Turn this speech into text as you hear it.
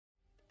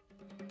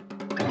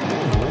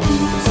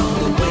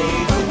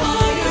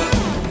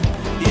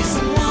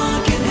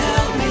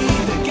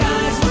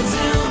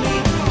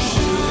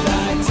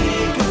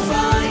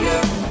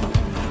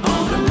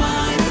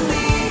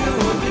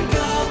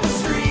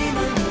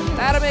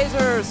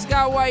Miller,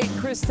 Scott White,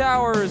 Chris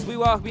Towers. We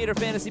welcome you to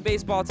Fantasy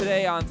Baseball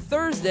today on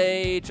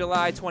Thursday,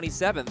 July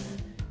 27th.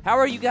 How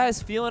are you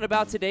guys feeling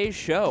about today's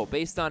show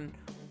based on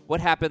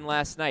what happened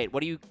last night?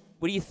 What do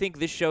you think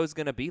this show is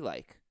going to be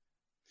like?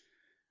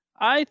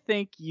 I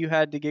think you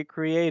had to get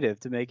creative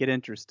to make it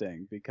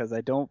interesting because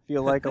I don't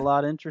feel like a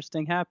lot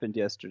interesting happened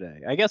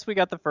yesterday. I guess we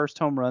got the first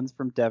home runs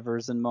from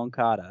Devers and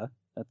Moncada.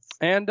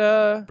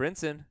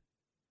 Brinson.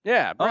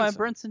 Yeah, Brinson. Oh, and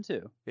Brinson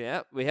too.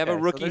 Yeah, we have Okay,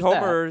 a rookie so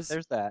homers.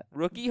 There's that.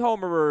 Rookie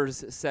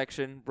homerers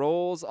section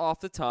rolls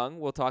off the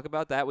tongue. We'll talk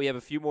about that. We have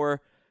a few more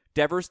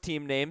Devers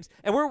team names,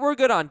 and we're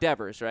good on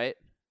Devers, right?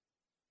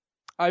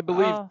 I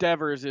believe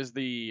Devers is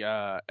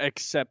the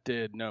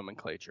accepted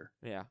nomenclature.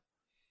 Yeah.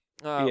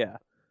 Yeah.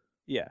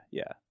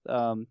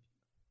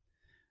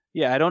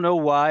 I don't know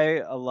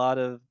why a lot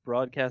of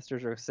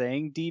broadcasters are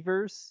saying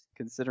Devers,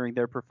 considering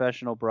they're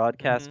professional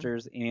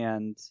broadcasters,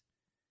 and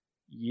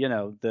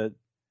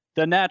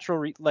the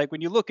natural like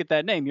when you look at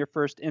that name, your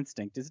first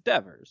instinct is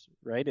Devers,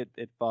 right?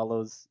 It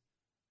follows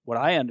what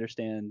I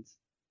understand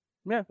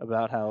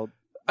about how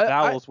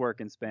vowels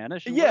work in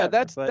Spanish. Yeah,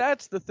 that's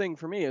the thing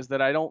for me is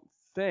that I don't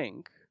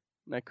think,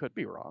 and I could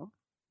be wrong,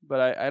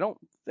 but I don't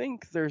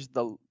think there's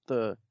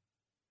the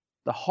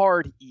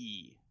hard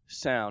E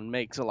sound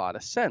makes a lot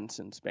of sense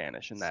in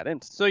Spanish in that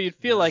instance. So you'd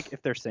feel like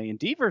if they're saying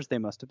Devers, they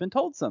must have been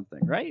told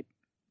something, right?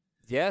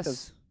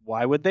 Yes.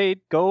 Why would they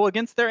go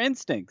against their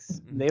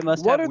instincts? They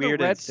must what have are weird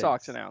the Red instincts.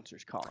 Sox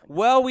announcers calling?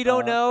 Well, we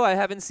don't know. I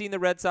haven't seen the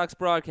Red Sox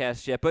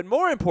broadcast yet. But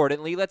more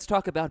importantly, let's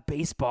talk about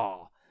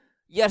baseball.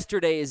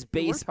 Yesterday's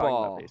baseball. We're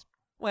talking about baseball.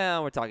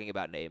 Well, we're talking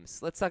about names.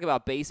 Let's talk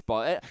about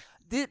baseball.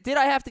 Did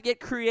I have to get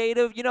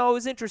creative? It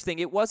was interesting.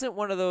 It wasn't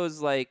one of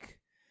those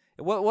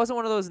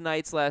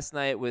nights last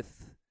night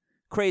with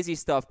crazy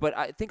stuff, but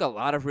I think a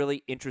lot of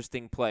really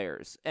interesting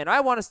players. And I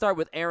want to start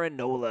with Aaron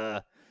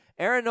Nola.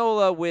 Aaron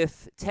Nola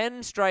with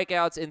 10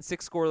 strikeouts in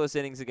 6 scoreless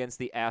innings against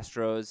the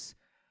Astros.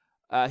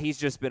 He's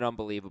just been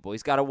unbelievable.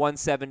 He's got a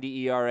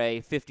 1.70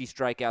 ERA, 50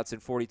 strikeouts,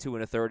 and 42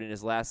 1/3 in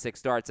his last 6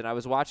 starts. And I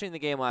was watching the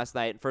game last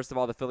night, and first of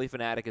all, the Philly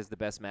Fanatic is the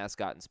best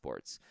mascot in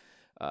sports.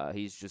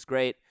 He's just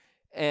great.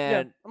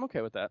 And yeah, I'm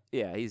okay with that.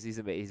 Yeah, he's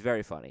amazing. He's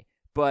very funny.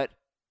 But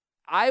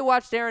I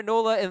watched Aaron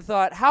Nola and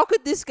thought, how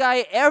could this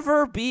guy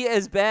ever be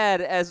as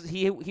bad as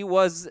he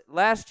was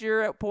last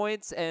year at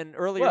points and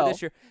earlier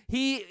this year?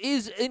 He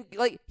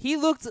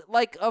looked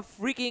like a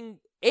freaking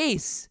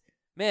ace.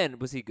 Man,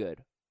 was he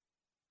good?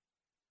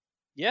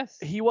 Yes.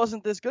 He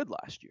wasn't this good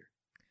last year.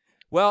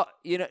 Well,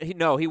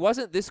 he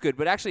wasn't this good,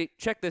 but actually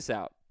check this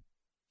out.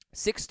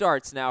 6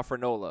 starts now for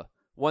Nola.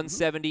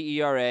 1.70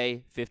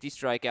 ERA, 50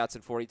 strikeouts,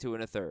 and 42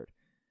 1/3.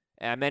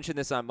 And I mentioned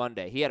this on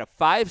Monday. He had a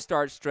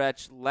 5-start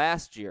stretch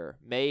last year,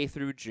 May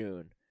through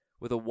June,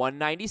 with a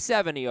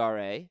 1.97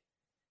 ERA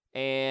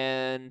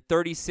and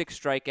 36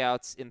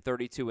 strikeouts in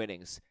 32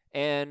 innings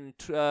and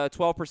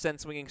 12%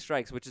 swinging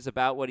strikes, which is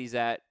about what he's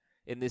at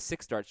in this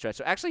 6-start stretch.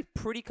 So actually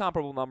pretty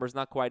comparable numbers,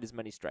 not quite as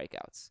many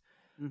strikeouts.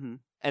 Mm-hmm.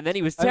 And then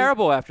he was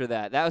terrible after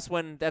that. That's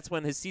when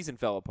his season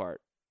fell apart.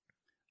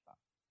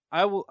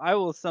 I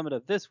will sum it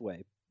up this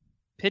way.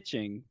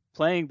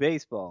 Playing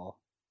baseball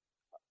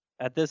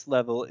at this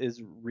level is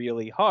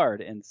really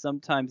hard, and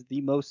sometimes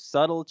the most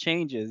subtle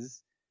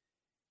changes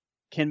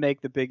can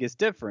make the biggest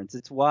difference.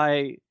 It's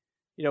why,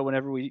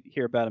 whenever we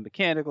hear about a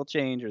mechanical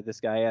change or this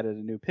guy added a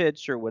new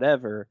pitch or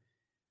whatever,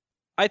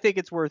 I think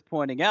it's worth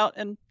pointing out.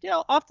 And,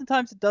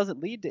 oftentimes it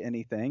doesn't lead to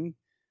anything,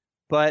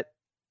 but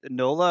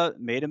Nola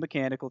made a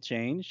mechanical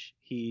change.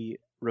 He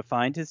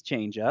refined his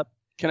changeup.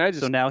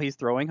 So now he's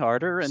throwing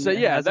harder and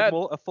has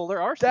a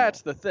fuller arsenal.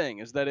 That's the thing,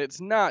 is that it's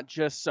not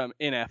just some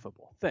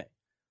ineffable thing.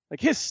 Like,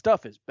 his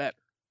stuff is better.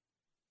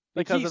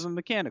 Because of a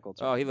mechanical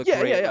change. Oh, he looked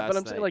great last but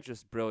I'm night. saying,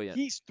 just brilliant.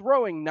 He's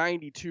throwing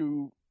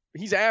 92.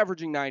 He's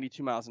averaging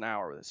 92 miles an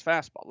hour with his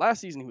fastball.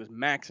 Last season, he was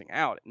maxing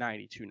out at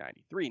 92,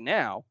 93.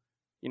 Now,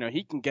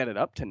 he can get it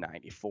up to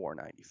 94,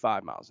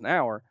 95 miles an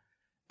hour.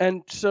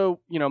 And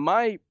so,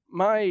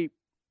 my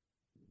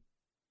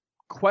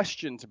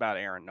questions about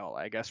Aaron Nola,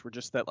 I guess, were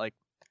just that,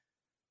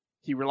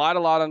 he relied a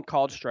lot on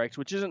called strikes,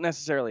 which isn't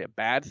necessarily a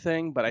bad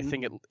thing, but I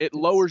think it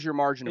lowers your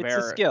margin of error.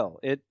 It's a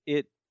skill.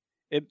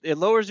 It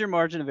lowers your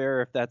margin of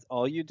error if that's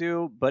all you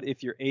do, but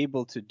if you're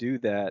able to do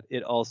that,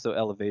 it also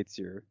elevates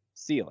your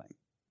ceiling.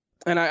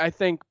 And I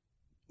think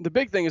the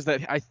big thing is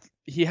that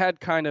he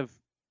had kind of,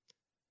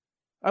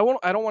 I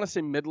don't want to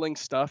say middling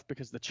stuff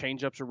because the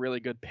changeup's a really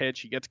good pitch.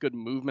 He gets good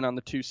movement on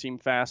the 2-seam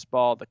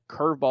fastball. The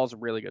curveball's a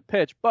really good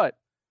pitch, but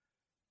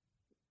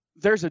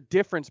there's a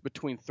difference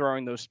between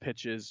throwing those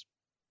pitches,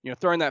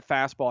 throwing that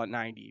fastball at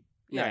 90,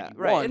 91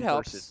 right. It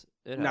helps. versus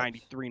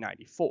 93,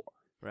 94.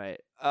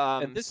 Right.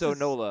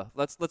 Nola,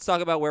 let's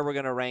talk about where we're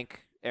going to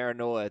rank Aaron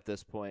Nola at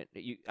this point.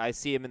 I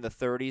see him in the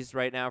 30s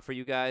right now for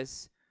you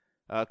guys.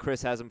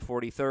 Chris has him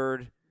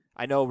 43rd.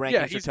 I know rankings are tough to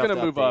update. Yeah, he's going to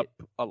move up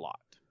a lot.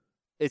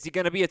 Is he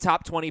going to be a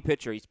top 20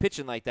 pitcher? He's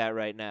pitching like that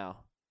right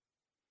now.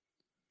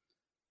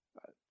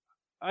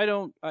 I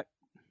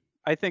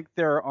think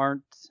there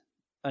aren't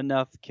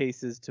enough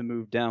cases to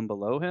move down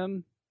below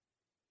him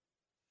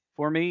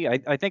for me.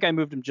 I think I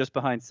moved him just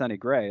behind Sonny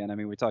Gray, and I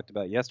mean we talked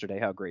about yesterday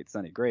how great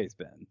Sonny Gray's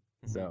been.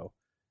 So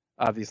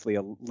obviously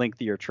a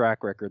lengthier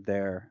track record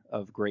there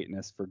of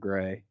greatness for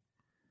Gray.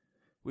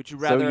 Would you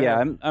rather? So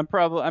yeah,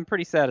 I'm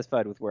pretty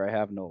satisfied with where I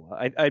have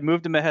Nola. I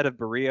moved him ahead of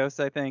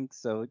Barrios, I think.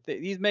 So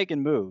he's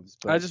making moves.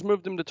 But I just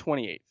moved him to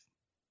 28th.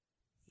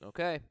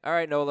 Okay. All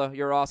right, Nola,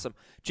 you're awesome.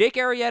 Jake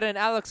Arrieta and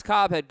Alex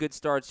Cobb had good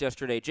starts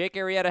yesterday. Jake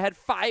Arrieta had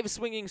 5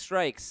 swinging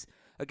strikes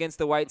against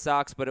the White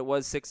Sox, but it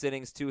was 6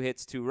 innings, 2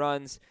 hits, 2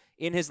 runs.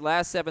 In his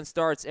last 7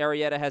 starts,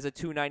 Arrieta has a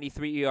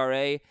 2.93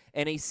 ERA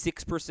and a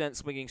 6%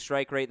 swinging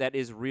strike rate. That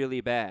is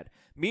really bad.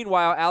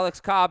 Meanwhile,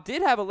 Alex Cobb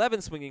did have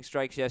 11 swinging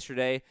strikes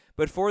yesterday,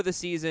 but for the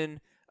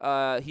season,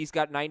 he's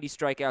got 90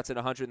 strikeouts in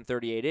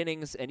 138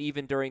 innings, and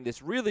even during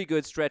this really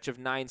good stretch of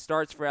 9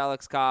 starts for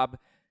Alex Cobb,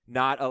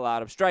 not a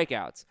lot of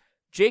strikeouts.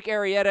 Jake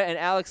Arrieta and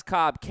Alex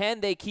Cobb,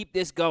 can they keep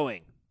this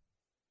going?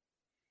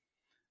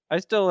 I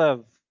still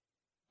have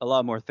a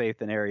lot more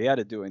faith in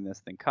Arrieta doing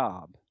this than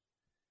Cobb.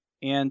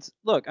 And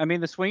look, I mean,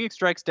 the swinging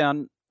strikes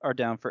are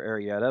down for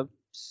Arrieta.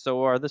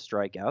 So are the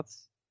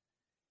strikeouts.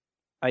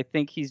 I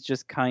think he's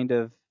just kind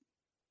of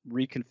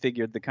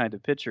reconfigured the kind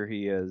of pitcher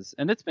he is.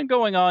 And it's been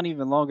going on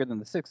even longer than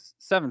the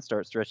 6-7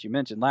 start stretch you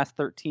mentioned. Last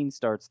 13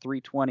 starts,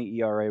 3.20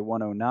 ERA,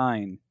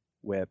 109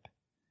 whip,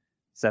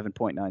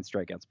 7.9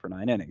 strikeouts per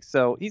 9 innings.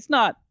 So he's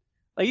not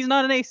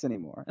an ace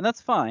anymore, and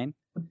that's fine.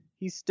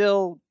 He's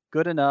still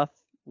good enough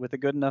with a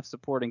good enough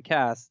supporting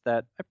cast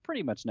that I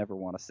pretty much never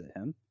want to sit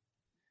him.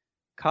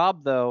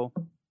 Cobb, though,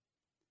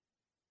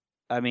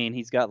 I mean,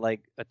 he's got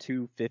like a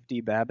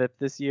 250 BABIP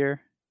this year.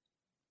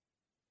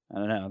 I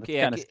don't know. That's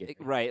kind of scary.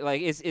 Right.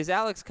 Like, is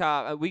Alex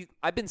Cobb?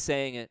 I've been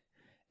saying it,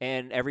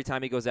 and every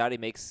time he goes out, he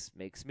makes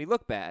me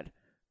look bad.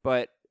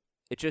 But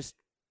it just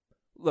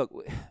look.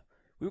 We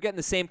were getting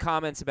the same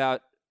comments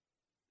about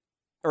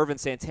Irvin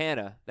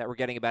Santana that we're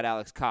getting about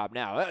Alex Cobb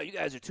now. Oh, you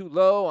guys are too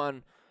low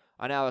on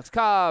Alex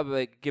Cobb.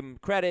 Like, give him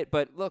credit,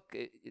 but look,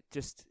 it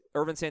just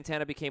Irvin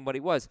Santana became what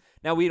he was.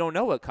 Now we don't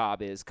know what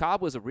Cobb is.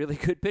 Cobb was a really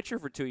good pitcher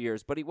for 2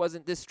 years, but he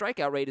wasn't. This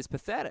strikeout rate is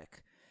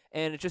pathetic.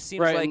 And it just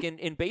seems like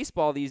in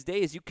baseball these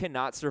days, you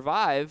cannot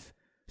survive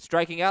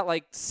striking out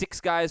like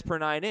 6 guys per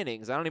 9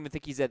 innings. I don't even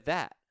think he's at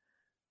that.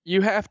 You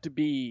have to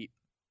be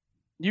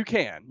 – you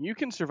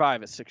can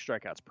survive at 6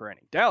 strikeouts per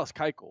inning. Dallas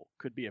Keuchel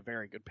could be a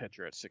very good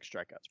pitcher at 6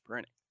 strikeouts per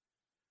inning.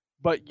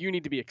 But you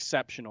need to be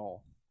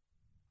exceptional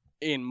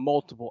in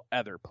multiple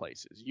other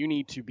places. You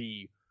need to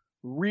be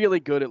really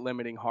good at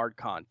limiting hard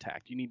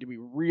contact. You need to be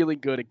really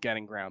good at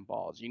getting ground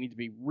balls. You need to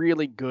be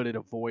really good at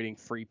avoiding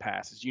free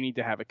passes. You need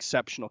to have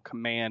exceptional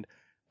command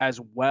as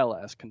well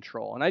as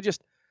control. And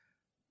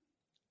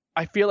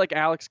I feel like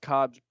Alex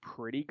Cobb's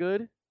pretty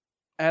good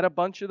at a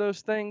bunch of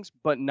those things,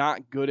 but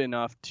not good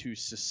enough to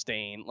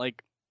sustain.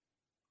 Like,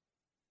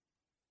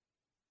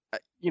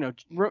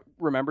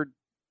 remember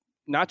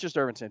not just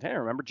Irvin Santana,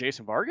 remember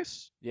Jason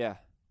Vargas? Yeah.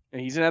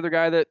 And he's another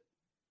guy that,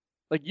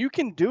 like, you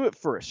can do it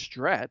for a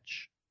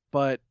stretch,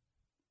 but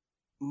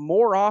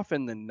more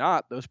often than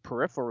not, those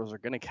peripherals are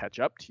going to catch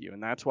up to you.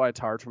 And that's why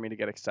it's hard for me to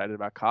get excited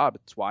about Cobb.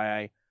 It's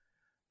why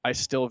I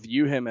still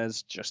view him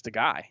as just a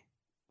guy.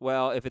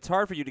 Well, if it's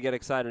hard for you to get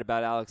excited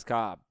about Alex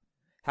Cobb,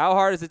 how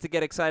hard is it to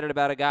get excited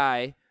about a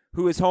guy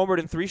who has homered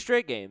in 3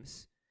 straight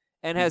games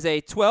and has a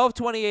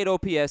 1228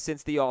 OPS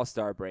since the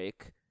All-Star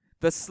break?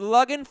 The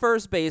slugging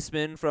first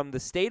baseman from the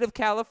state of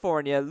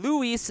California,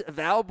 Luis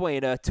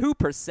Valbuena,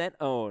 2%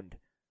 owned.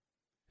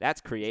 That's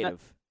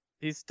creative.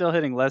 He's still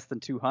hitting less than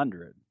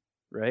 200,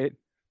 right?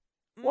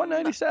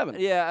 197.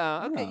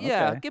 Yeah. Okay.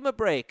 Yeah. Give him a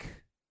break.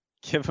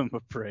 Give him a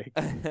break.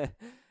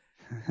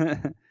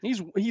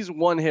 He's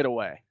 1 hit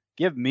away.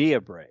 Give me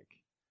a break.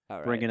 All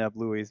right. Bringing up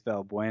Luis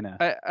Valbuena.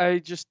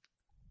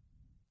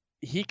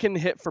 He can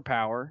hit for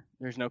power.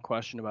 There's no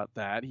question about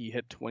that. He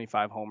hit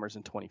 25 homers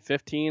in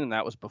 2015, and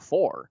that was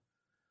before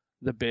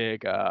the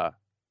big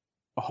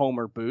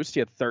homer boost. He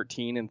had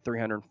 13 and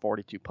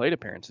 342 plate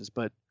appearances,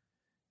 but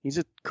he's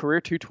a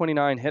career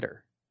 229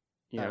 hitter.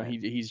 Right.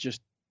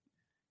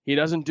 He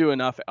doesn't do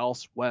enough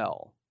else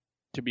well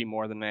to be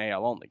more than an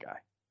AL only guy.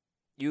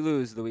 You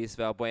lose, Luis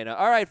Valbuena.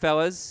 All right,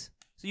 fellas.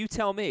 So you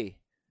tell me,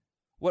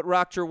 what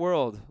rocked your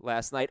world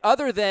last night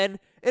other than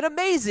an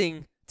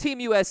amazing Team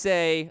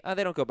USA?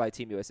 They don't go by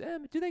Team USA.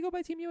 Do they go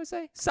by Team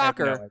USA?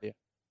 Soccer. I have no idea.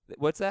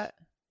 What's that?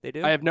 They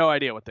do? I have no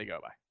idea what they go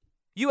by.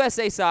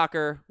 USA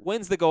Soccer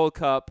wins the Gold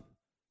Cup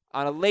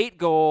on a late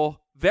goal.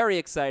 Very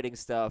exciting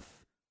stuff.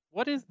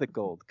 What is the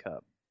Gold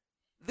Cup?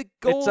 The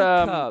Gold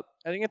Cup.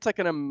 I think it's like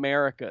an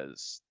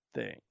Americas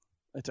thing.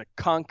 It's a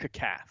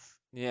CONCACAF.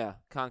 Yeah,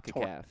 CONCACAF.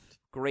 Tournament.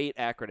 Great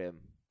acronym,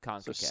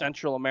 CONCACAF. So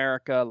Central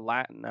America,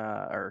 Latin,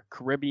 or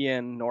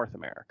Caribbean, North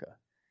America.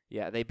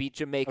 Yeah, they beat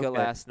Jamaica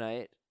last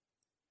night.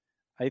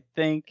 I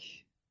think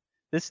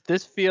this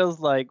feels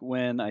like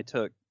when I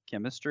took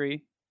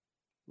chemistry.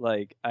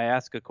 Like, I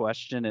ask a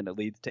question and it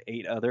leads to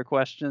 8 other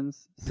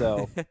questions.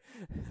 So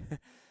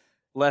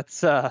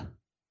let's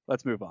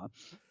move on.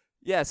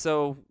 Yeah,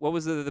 so what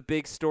was the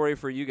big story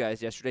for you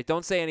guys yesterday?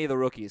 Don't say any of the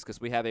rookies because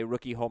we have a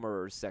rookie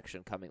homerers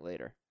section coming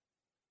later.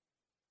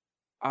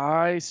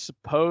 I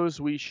suppose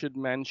we should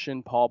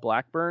mention Paul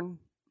Blackburn,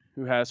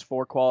 who has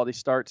 4 quality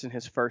starts in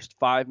his first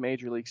 5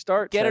 major league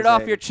starts. Get has it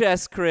off a your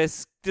chest,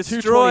 Chris.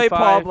 Destroy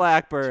Paul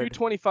Blackburn.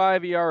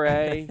 2.25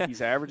 ERA.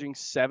 He's averaging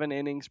 7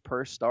 innings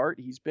per start.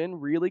 He's been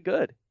really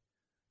good.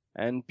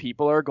 And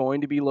people are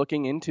going to be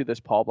looking into this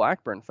Paul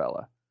Blackburn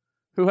fella,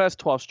 who has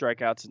 12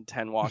 strikeouts and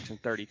 10 walks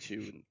and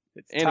 32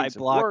 It's innings Ty of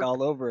Block work.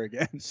 all over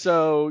again.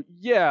 So,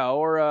 yeah,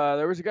 or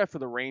there was a guy for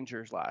the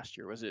Rangers last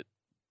year. Was it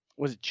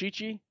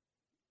Chichi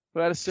who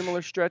had a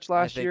similar stretch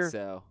last I year? think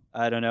so.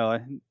 I don't know.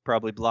 I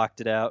probably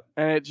blocked it out.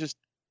 And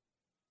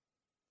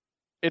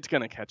it's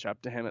going to catch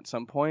up to him at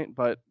some point,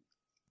 but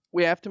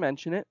we have to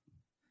mention it.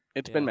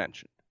 It's been Yeah.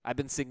 mentioned. I've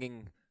been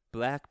singing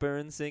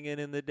Blackburn Singing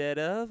in the Dead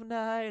of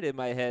Night in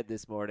my head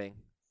this morning.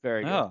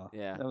 Very good. Oh,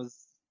 Yeah. that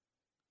was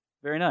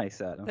very nice,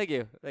 Adam. Thank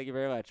you. Thank you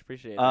very much.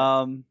 Appreciate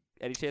it.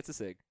 Any chance to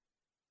sing?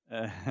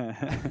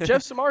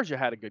 Jeff Samardzija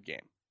had a good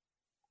game.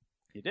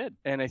 He did.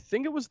 And I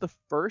think it was the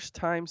first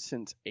time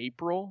since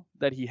April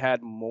that he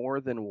had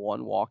more than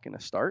 1 walk in a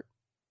start.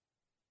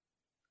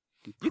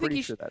 You think Pretty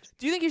he sure that's.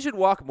 Do you think he should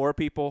walk more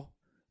people?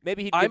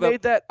 Maybe he'd I give up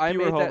made that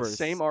fewer homers.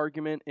 same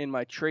argument in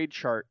my trade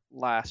chart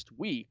last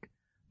week.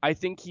 I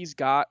think he's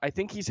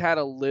had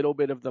a little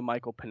bit of the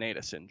Michael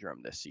Pineda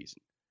syndrome this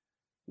season,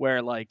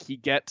 where like he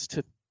gets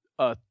to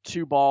a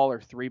 2-ball or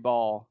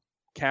 3-ball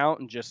count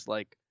and just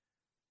like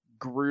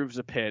grooves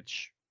a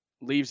pitch,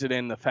 leaves it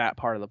in the fat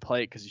part of the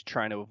plate because he's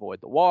trying to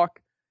avoid the walk,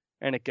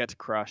 and it gets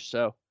crushed.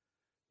 So,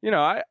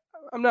 I'm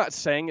not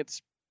saying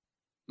it's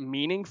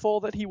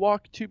meaningful that he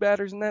walked 2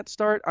 batters in that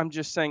start. I'm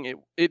just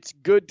saying it's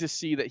good to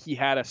see that he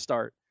had a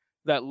start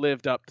that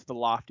lived up to the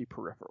lofty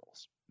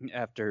peripherals.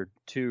 After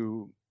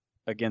 2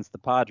 against the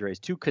Padres,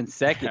 2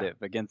 consecutive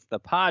against the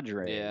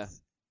Padres. Yeah.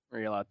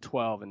 Where he allowed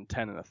 12 and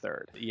 10 in the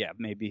third. Yeah,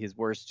 maybe his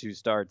worst 2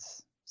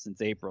 starts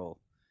since April.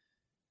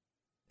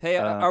 Hey,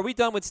 are we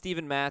done with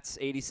Steven Matz?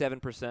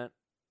 87%.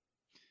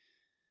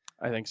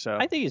 I think so.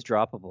 I think he's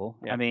droppable.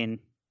 Yeah. I mean,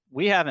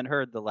 we haven't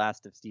heard the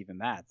last of Steven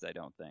Matz, I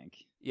don't think.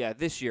 Yeah,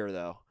 this year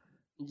though.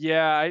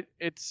 Yeah,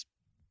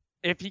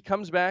 if he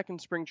comes back in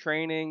spring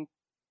training,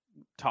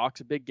 talks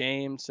a big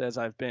game, says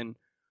I've been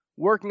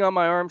working on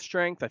my arm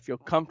strength, I feel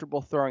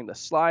comfortable throwing the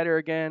slider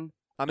again,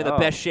 I'm in the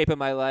best shape of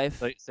my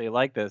life. So you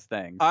like those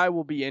things? I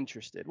will be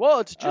interested. Well,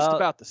 it's just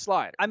about the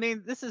slider. I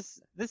mean, this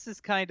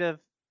is kind of,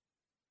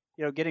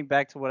 getting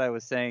back to what I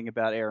was saying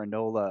about Aaron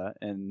Nola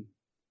and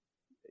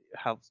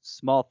how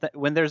small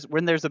when there's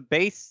a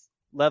base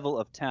level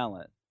of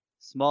talent,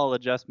 small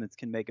adjustments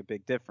can make a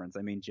big difference.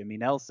 I mean, Jimmy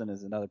Nelson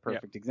is another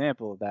perfect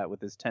example of that with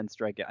his 10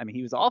 strikeout. I mean,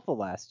 he was awful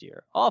last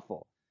year,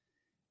 awful,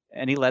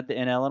 and he led the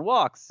NL in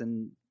walks,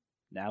 and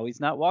now he's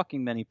not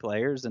walking many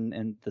players,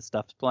 and the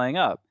stuff's playing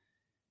up.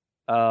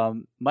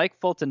 Mike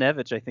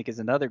Foltynewicz, I think, is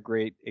another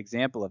great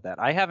example of that.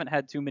 I haven't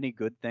had too many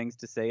good things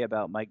to say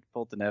about Mike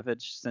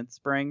Foltynewicz since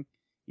spring,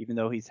 even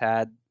though he's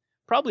had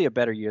probably a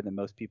better year than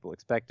most people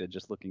expected,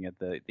 just looking at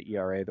the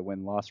ERA, the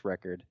win-loss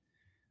record.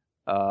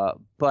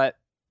 But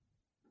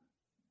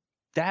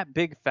that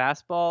big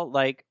fastball,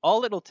 like,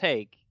 all it'll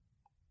take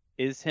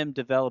is him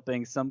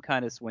developing some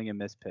kind of swing and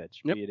miss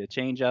pitch, be it a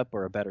changeup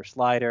or a better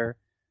slider,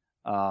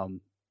 and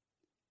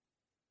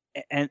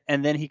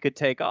then he could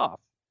take off.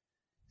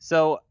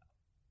 So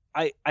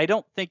I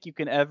don't think you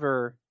can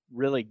ever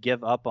really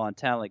give up on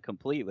talent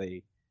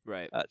completely.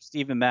 Right.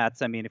 Steven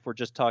Matz, I mean, if we're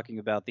just talking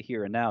about the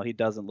here and now, he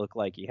doesn't look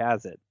like he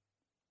has it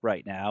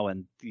right now,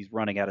 and he's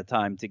running out of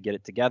time to get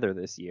it together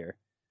this year.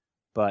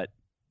 But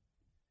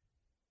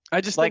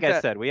I just like think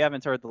I said, we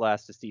haven't heard the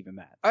last of Steven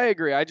Matz. I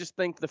agree. I just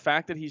think the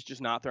fact that he's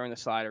just not throwing the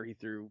slider, he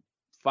threw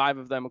 5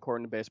 of them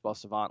according to Baseball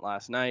Savant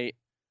last night.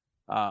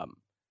 That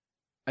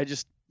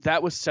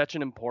was such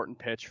an important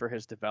pitch for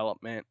his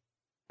development.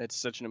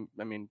 It's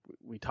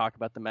we talk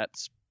about the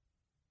Mets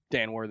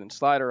Dan Worthen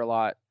slider a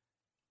lot.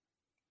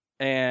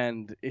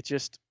 And it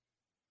just,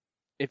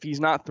 if he's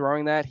not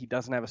throwing that, he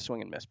doesn't have a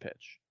swing and miss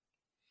pitch.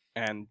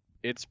 And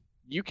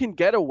you can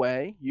get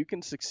away, you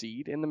can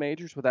succeed in the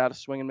majors without a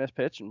swing and miss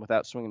pitch and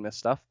without swing and miss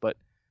stuff. But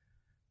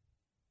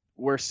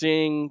we're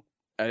seeing,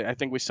 I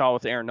think we saw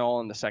with Aaron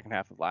Nola in the second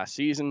half of last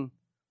season,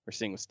 we're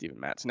seeing with Steven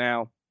Matz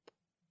now.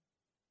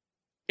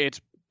 It's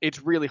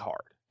really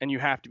hard, and you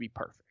have to be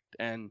perfect.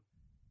 And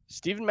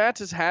Steven Matz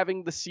is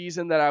having the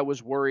season that I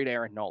was worried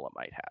Aaron Nola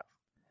might have.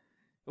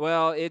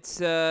 Well,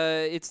 this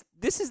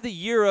is the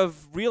year of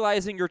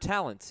realizing your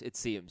talent, it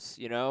seems,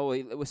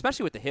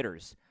 especially with the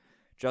hitters.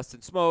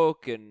 Justin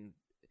Smoke and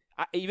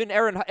even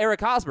Eric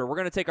Hosmer. We're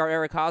going to take our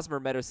Eric Hosmer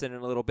medicine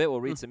in a little bit.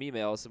 We'll read some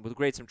emails. We'll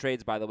grade some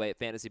trades, by the way, at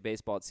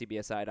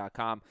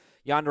fantasybaseball@cbsi.com.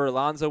 Yonder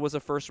Alonso was a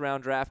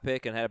first-round draft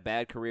pick and had a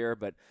bad career,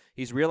 but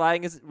he's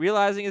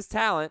realizing his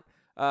talent.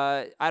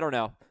 I don't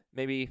know.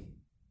 Maybe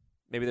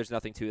there's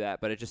nothing to that,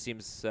 but it just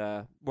seems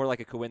more like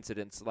a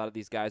coincidence. A lot of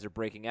these guys are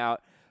breaking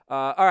out.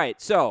 All right,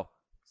 so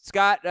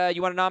Scott,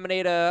 you want to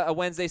nominate a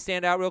Wednesday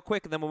standout real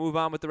quick, and then we'll move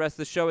on with the rest of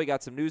the show. We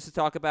got some news to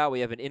talk about.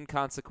 We have an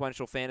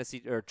inconsequential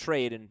fantasy or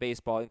trade in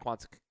baseball,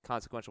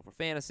 inconsequential for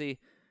fantasy.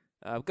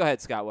 Go ahead,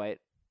 Scott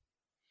White.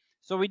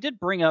 So we did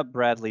bring up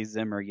Bradley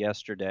Zimmer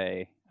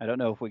yesterday. I don't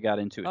know if we got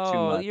into it too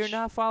Oh, much. you're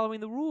not following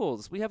the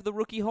rules. We have the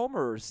rookie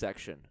homers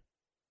section.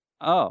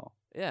 Oh,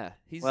 Yeah,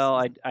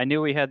 well, I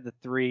knew we had the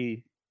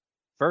 3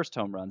 first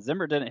home runs.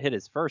 Zimmer didn't hit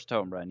his first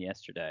home run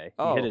yesterday.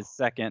 He hit Oh. his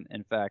second,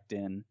 in fact,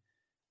 in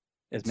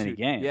as many two-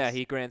 games. Yeah,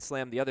 he grand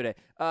slammed the other day.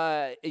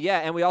 Yeah,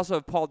 and we also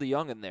have Paul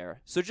DeYoung in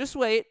there. So just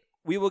wait.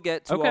 We will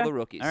get to all Okay. the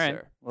rookies, All right.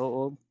 sir.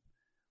 Well,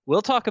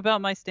 we'll talk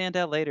about my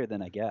standout later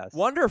then, I guess.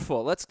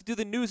 Wonderful. Let's do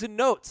the news and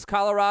notes.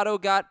 Colorado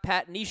got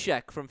Pat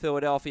Neshek from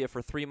Philadelphia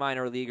for 3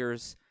 minor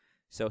leaguers,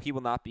 so he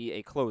will not be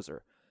a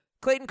closer.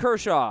 Clayton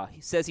Kershaw, he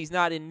says he's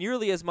not in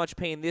nearly as much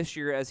pain this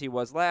year as he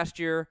was last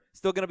year.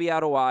 Still going to be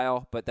out a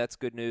while, but that's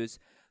good news.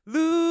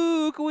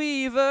 Luke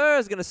Weaver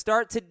is going to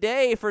start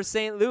today for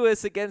St.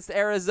 Louis against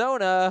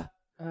Arizona.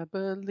 I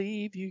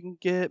believe you can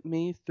get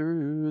me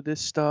through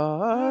this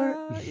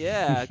start.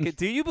 Yeah.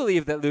 Do you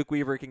believe that Luke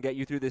Weaver can get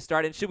you through this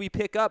start? And should we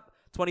pick up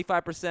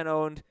 25%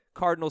 owned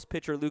Cardinals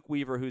pitcher Luke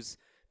Weaver, who's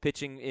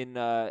pitching in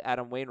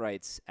Adam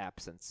Wainwright's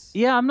absence?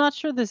 Yeah, I'm not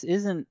sure this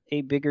isn't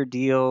a bigger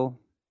deal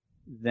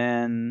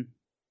than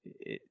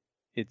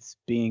it's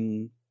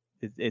being.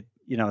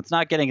 It's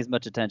not getting as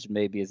much attention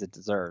maybe as it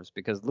deserves,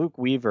 because Luke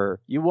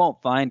Weaver, you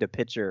won't find a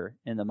pitcher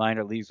in the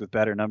minor leagues with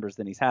better numbers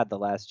than he's had the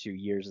last 2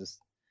 years.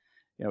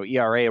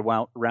 ERA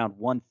around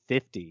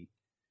 150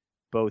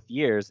 both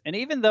years. And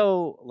even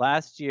though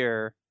last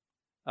year,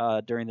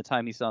 during the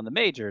time he saw in the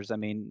majors, I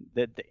mean,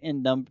 the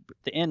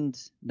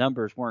end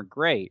numbers weren't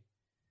great.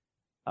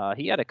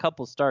 He had a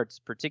couple starts,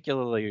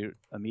 particularly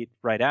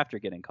right after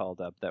getting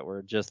called up, that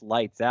were just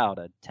lights out.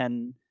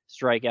 10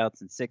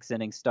 strikeouts in 6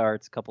 inning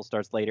starts. A couple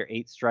starts later,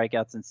 8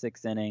 strikeouts in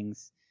 6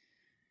 innings.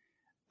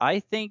 I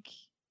think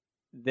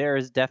there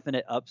is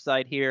definite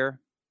upside here.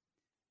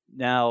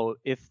 Now,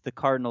 if the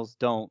Cardinals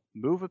don't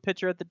move a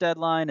pitcher at the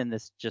deadline, and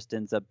this just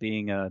ends up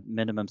being a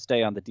minimum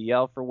stay on the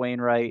DL for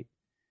Wainwright,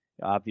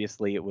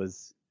 obviously it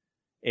was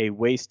a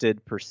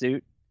wasted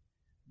pursuit.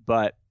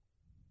 But,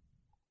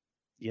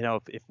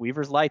 if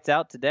Weaver's lights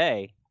out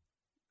today,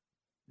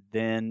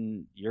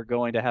 then you're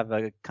going to have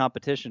a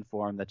competition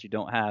for him that you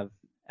don't have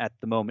at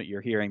the moment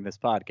you're hearing this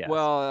podcast.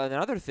 Well,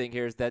 another thing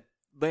here is that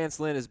Lance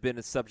Lynn has been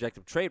a subject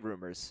of trade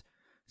rumors.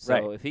 So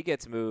Right. if he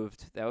gets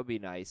moved, that would be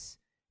nice.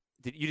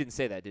 You didn't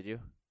say that, did you?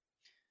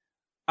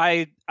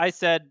 I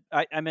said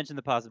I mentioned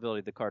the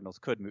possibility the Cardinals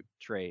could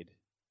trade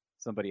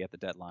somebody at the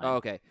deadline. Oh,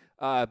 okay.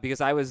 Because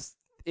I was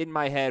in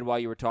my head while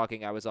you were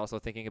talking, I was also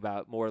thinking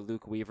about more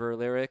Luke Weaver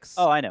lyrics.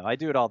 Oh, I know. I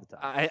do it all the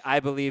time. I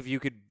believe you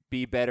could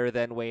be better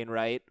than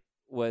Wainwright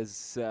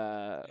was.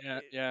 Yeah.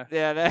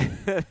 Yeah,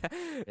 that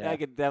Yeah.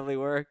 could definitely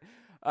work.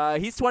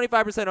 He's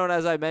 25% owned,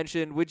 as I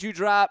mentioned. Would you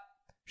drop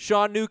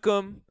Sean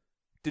Newcomb,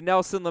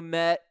 Dinelson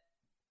Lamet,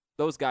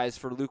 those guys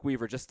for Luke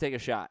Weaver? Just take a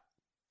shot.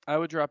 I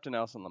would drop to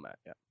Nelson Lamet.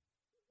 Yeah.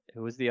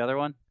 Who was the other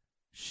one?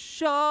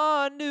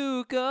 Sean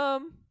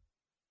Newcomb.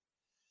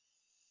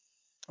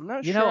 I'm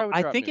not You sure. know, would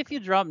I drop think if Newcomb. you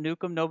drop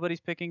Newcomb, nobody's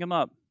picking him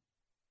up.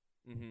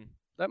 Mm-hmm.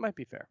 That might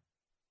be fair.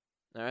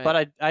 All right.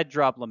 But I'd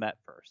drop Lamet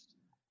first.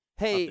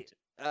 Hey,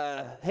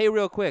 hey,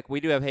 real quick. We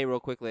do have hey, real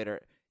quick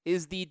later.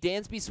 Is the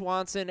Dansby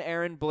Swanson,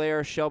 Aaron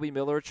Blair, Shelby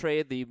Miller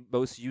trade the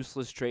most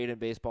useless trade in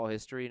baseball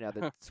history now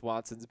that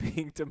Swanson's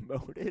being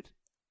demoted?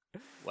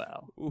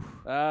 Well,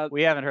 Oof.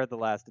 we haven't heard the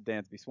last of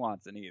Dansby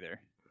Swanson either.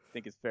 I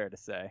think it's fair to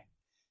say.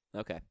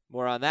 Okay,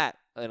 more on that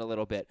in a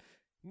little bit.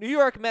 New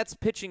York Mets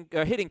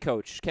hitting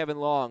coach Kevin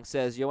Long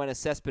says Yoenis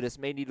Cespedes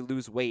may need to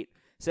lose weight.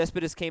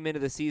 Cespedes came into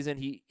the season,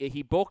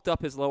 he bulked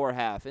up his lower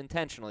half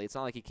intentionally. It's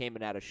not like he came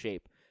in out of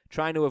shape,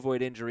 trying to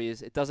avoid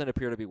injuries. It doesn't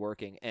appear to be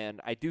working,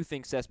 and I do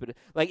think Cespedes,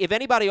 like if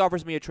anybody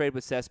offers me a trade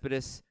with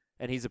Cespedes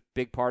and he's a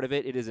big part of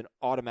it, it is an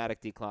automatic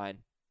decline.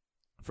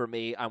 For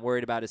me, I'm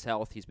worried about his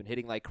health. He's been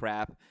hitting like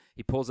crap.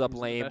 He pulls up He's in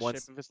the lame best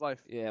once. shape of his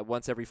life. Yeah,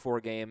 once every 4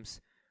 games.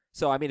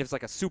 So I mean, if it's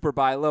like a super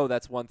buy low,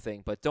 that's one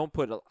thing. But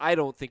I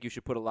don't think you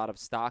should put a lot of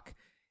stock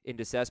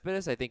into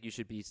Cespedes. I think you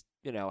should be,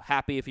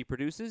 happy if he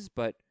produces,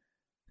 but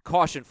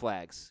caution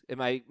flags.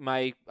 Am I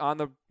on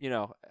the,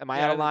 am I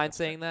Yeah, out I of think line that's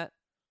fair. saying that?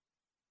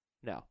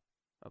 No.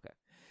 Okay.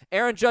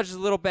 Aaron Judge is a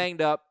little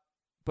banged up,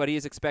 but he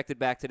is expected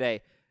back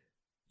today.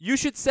 You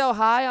should sell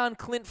high on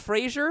Clint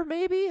Frazier,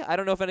 maybe. I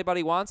don't know if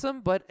anybody wants him,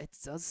 but it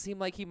does seem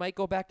like he might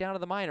go back down to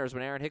the minors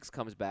when Aaron Hicks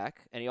comes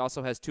back, and he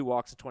also has 2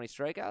 walks and 20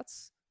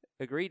 strikeouts.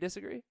 Agree?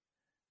 Disagree?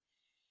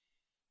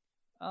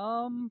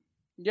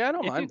 Yeah, I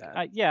don't mind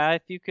that.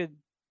 If you could.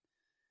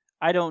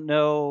 I don't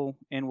know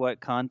in what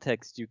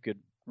context you could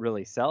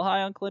really sell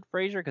high on Clint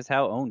Frazier, because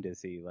how owned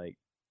is he? Like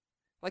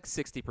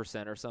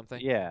 60% or something.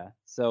 Yeah,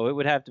 so it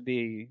would have to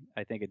be,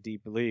 I think, a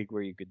deep league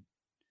where you could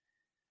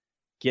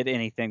get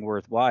anything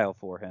worthwhile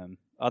for him.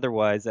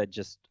 Otherwise, I'd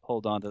just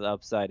hold on to the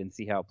upside and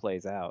see how it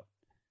plays out.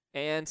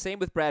 And same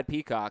with Brad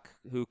Peacock,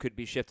 who could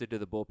be shifted to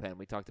the bullpen.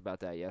 We talked about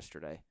that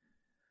yesterday.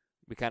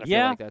 We kind of feel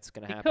like that's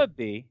going to He happen. could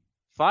be.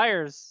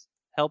 Fires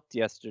helped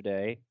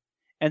yesterday,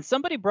 and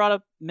somebody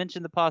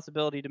mentioned the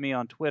possibility to me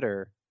on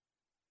Twitter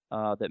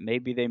that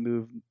maybe they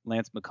move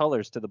Lance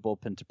McCullers to the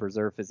bullpen to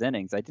preserve his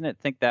innings. I didn't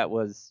think that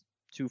was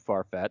too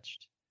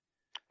far-fetched.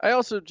 I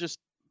also just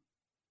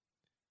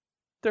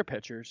They're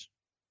pitchers.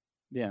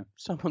 Yeah,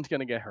 Someone's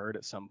gonna get hurt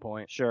at some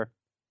point. sure.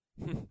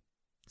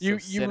 So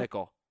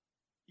cynical.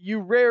 You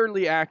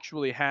rarely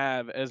actually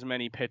have as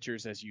many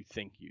pitchers as you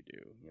think you do.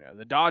 You know,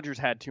 the Dodgers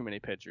had too many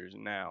pitchers,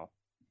 and now,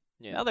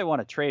 Yeah. Now they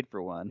want to trade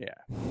for one,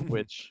 yeah.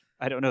 which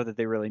I don't know that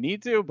they really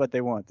need to, but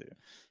they want to.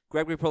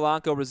 Gregory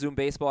Polanco resumed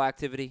baseball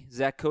activity.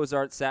 Zach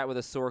Cozart sat with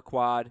a sore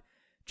quad.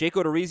 Jake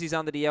Odorizzi's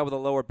on the DL with a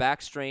lower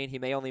back strain. He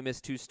may only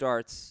miss 2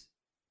 starts.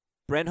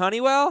 Brent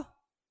Honeywell?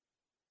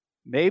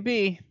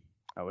 Maybe.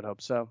 I would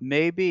hope so.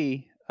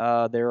 Maybe.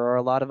 There are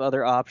a lot of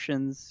other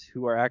options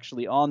who are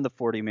actually on the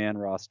 40-man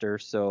roster,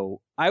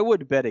 so I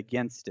would bet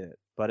against it.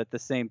 But at the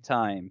same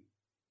time,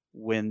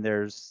 when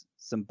there's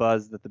some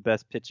buzz that the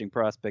best pitching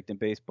prospect in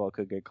baseball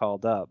could get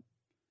called up,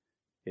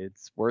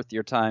 it's worth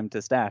your time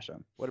to stash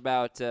him. What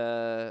about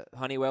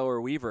Honeywell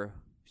or Weaver?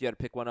 If you had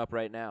to pick one up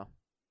right now.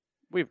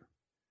 Weaver.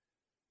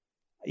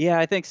 Yeah,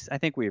 I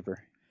think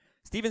Weaver.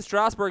 Steven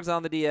Strasburg's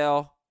on the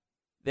DL.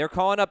 They're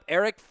calling up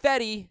Eric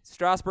Fetty.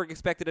 Strasburg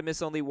expected to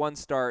miss only 1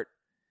 start.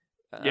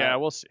 Yeah,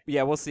 we'll see.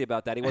 Yeah, we'll see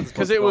about that. He wasn't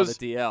Because supposed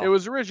to go on the DL. it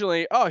was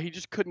originally, he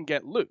just couldn't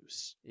get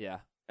loose. Yeah.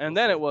 And We'll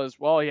then see. it was,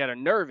 he had a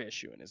nerve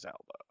issue in his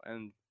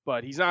elbow,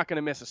 but he's not going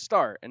to miss a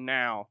start, and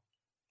now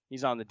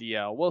he's on the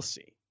DL. We'll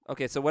see.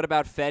 Okay, so what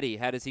about Fetty?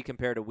 How does he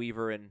compare to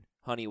Weaver and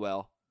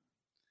Honeywell?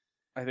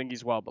 I think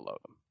he's well below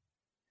them.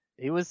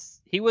 He was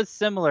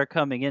similar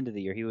coming into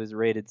the year. He was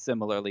rated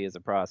similarly as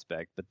a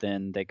prospect, but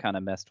then they kind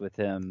of messed with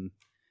him,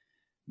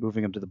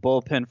 moving him to the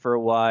bullpen for a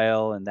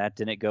while, and that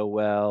didn't go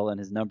well. And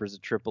his numbers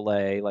at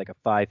AAA, like a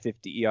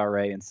 5.50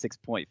 ERA and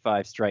 6.5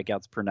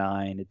 strikeouts per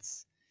 9.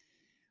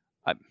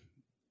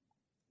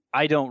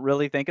 I don't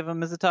really think of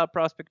him as a top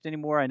prospect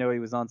anymore. I know he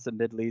was on some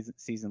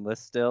mid-season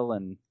lists still,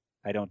 and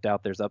I don't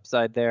doubt there's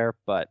upside there,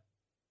 but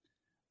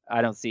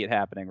I don't see it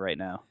happening right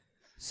now.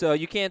 So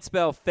you can't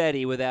spell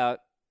Fetty without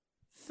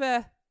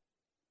Feh,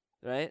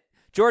 right?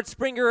 George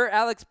Springer,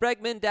 Alex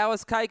Bregman,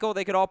 Dallas Keuchel,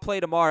 they could all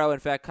play tomorrow. In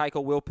fact,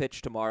 Keuchel will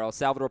pitch tomorrow.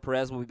 Salvador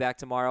Perez will be back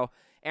tomorrow.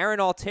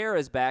 Aaron Altera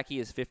is back. He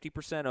is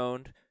 50%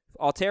 owned.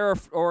 Altera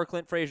or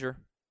Clint Frazier?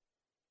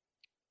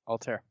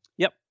 Altair.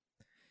 Yep.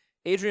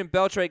 Adrian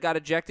Beltre got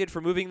ejected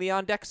for moving the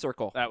on-deck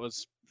circle. That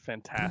was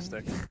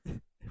fantastic.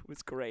 It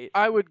was great.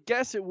 I would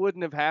guess it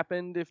wouldn't have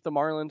happened if the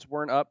Marlins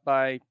weren't up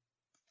by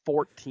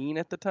 14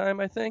 at the time,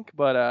 I think.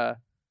 But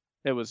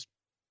it was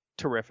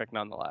terrific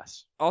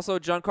nonetheless. Also,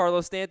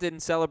 Giancarlo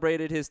Stanton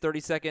celebrated his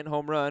 32nd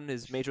home run,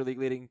 his Major League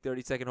leading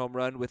 32nd home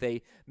run, with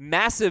a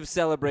massive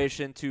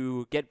celebration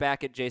to get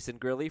back at Jason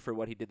Grilli for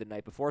what he did the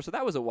night before. So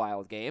that was a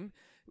wild game.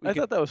 I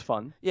thought that was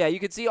fun. Yeah, you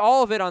can see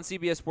all of it on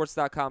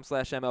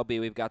CBSSports.com/MLB.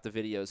 We've got the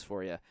videos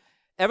for you.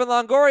 Evan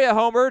Longoria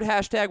homered,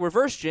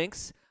 #reverse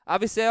jinx.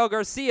 Avisail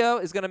Garcia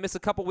is going to miss a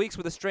couple weeks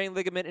with a strained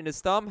ligament in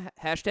his thumb,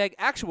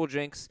 #actual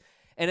jinx.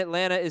 And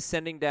Atlanta is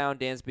sending down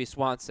Dansby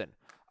Swanson.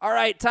 All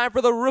right, time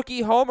for the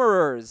rookie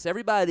homerers.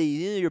 Everybody,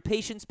 your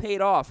patience paid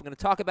off. I'm going to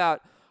talk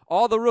about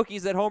all the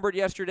rookies that homered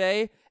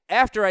yesterday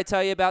after I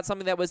tell you about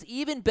something that was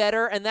even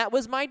better, and that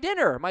was my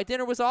dinner. My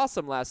dinner was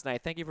awesome last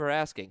night. Thank you for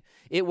asking.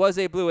 It was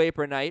a Blue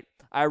Apron night.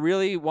 I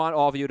really want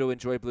all of you to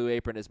enjoy Blue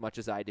Apron as much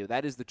as I do.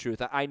 That is the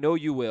truth. I know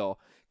you will.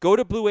 Go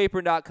to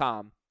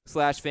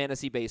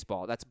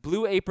blueapron.com/fantasybaseball. That's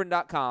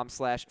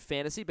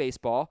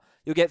blueapron.com/fantasybaseball.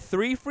 You'll get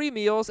 3 free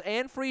meals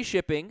and free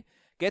shipping.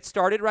 Get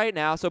started right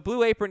now. So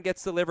Blue Apron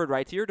gets delivered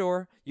right to your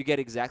door. You get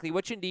exactly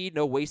what you need.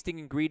 No wasting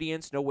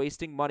ingredients. No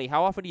wasting money.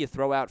 How often do you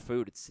throw out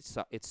food? It's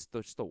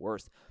just the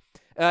worst.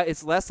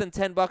 It's less than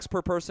 $10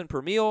 per person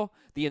per meal.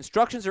 The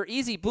instructions are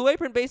easy. Blue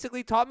Apron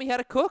basically taught me how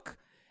to cook.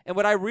 And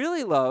what I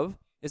really love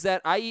is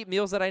that I eat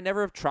meals that I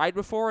never have tried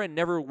before and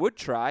never would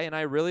try, and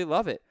I really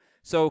love it.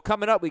 So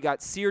coming up, we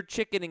got seared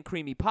chicken and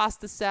creamy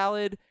pasta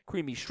salad,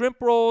 creamy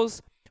shrimp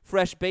rolls,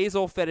 fresh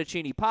basil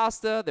fettuccine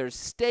pasta. There's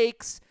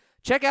steaks.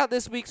 Check out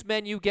this week's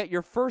menu. Get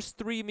your first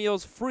 3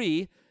 meals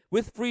free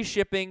with free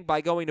shipping by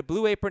going to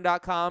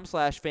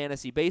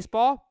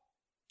blueapron.com/fantasybaseball.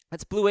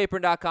 That's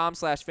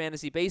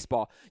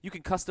blueapron.com/fantasybaseball. You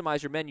can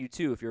customize your menu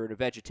too if you're a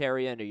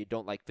vegetarian or you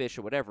don't like fish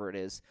or whatever it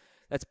is.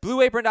 That's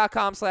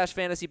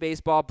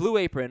blueapron.com/fantasybaseball. Blue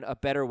Apron, a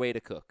better way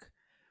to cook.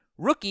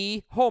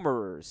 Rookie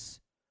homerers.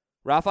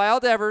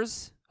 Rafael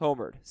Devers,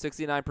 homered,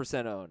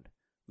 69% owned.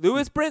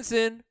 Lewis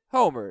Brinson,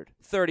 homered,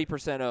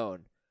 30%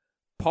 owned.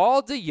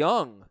 Paul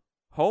DeJong,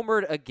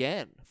 homered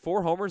again.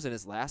 4 homers in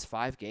his last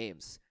 5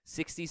 games.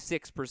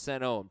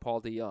 66% owned, Paul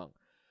DeJong.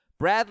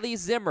 Bradley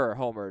Zimmer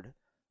homered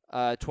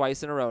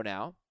twice in a row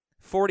now.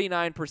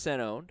 49%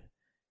 owned.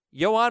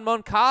 Yoan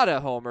Moncada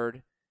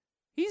homered.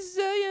 He's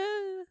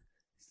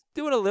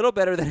doing a little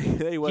better than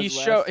he was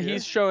last year.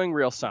 He's showing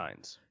real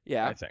signs,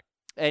 Yeah. I think.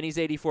 And he's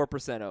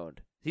 84%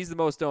 owned. He's the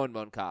most owned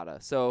Moncada.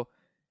 So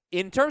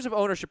in terms of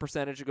ownership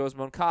percentage, it goes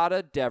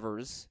Moncada,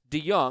 Devers,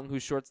 DeJong,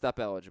 who's shortstop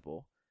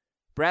eligible,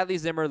 Bradley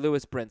Zimmer,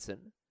 Lewis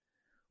Brinson.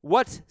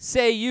 What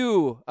say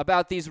you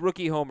about these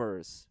rookie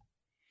homers?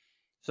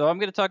 So I'm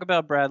going to talk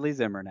about Bradley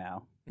Zimmer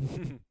now.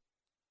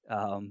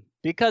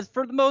 Because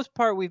for the most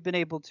part, we've been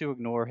able to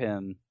ignore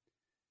him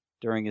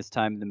during his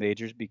time in the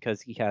majors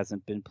because he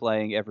hasn't been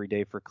playing every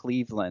day for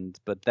Cleveland.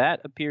 But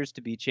that appears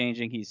to be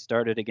changing. He's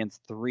started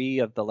against 3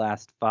 of the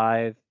last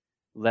 5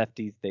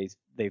 lefties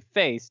they've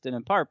faced, and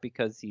in part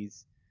because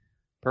he's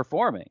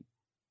performing.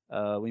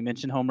 We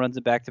mentioned home runs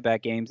in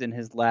back-to-back games. In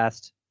his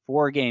last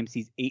 4 games,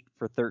 he's 8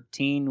 for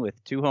 13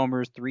 with 2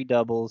 homers, 3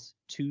 doubles,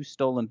 2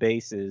 stolen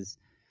bases.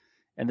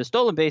 And the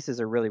stolen bases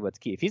are really what's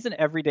key. If he's an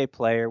everyday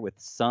player with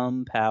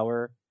some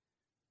power,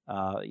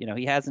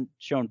 he hasn't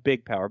shown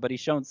big power, but he's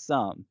shown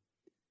some,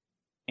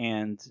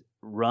 and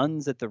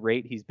runs at the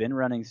rate he's been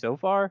running so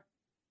far,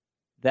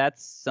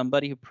 that's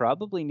somebody who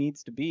probably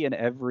needs to be in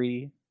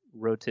every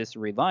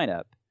rotisserie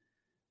lineup.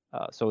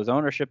 So his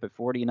ownership at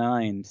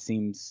 49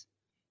 seems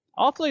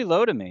awfully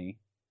low to me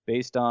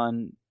based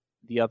on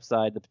the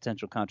upside, the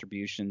potential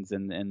contributions,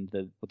 and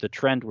the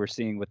trend we're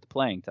seeing with the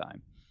playing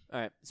time. All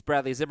right, it's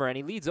Bradley Zimmer, and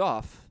he leads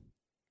off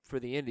for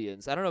the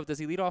Indians. I don't know, does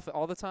he lead off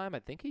all the time? I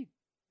think he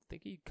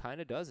kind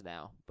of does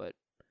now, but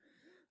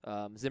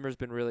Zimmer's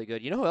been really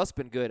good. You know who else has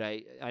been good?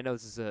 I know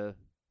this is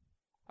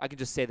I can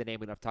just say the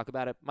name, we don't have to talk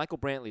about it. Michael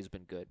Brantley's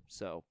been good,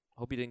 so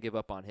hope you didn't give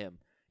up on him.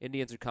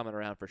 Indians are coming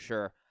around for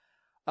sure.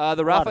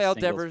 The Rafael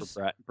Devers.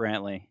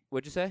 Brantley.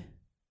 What'd you say?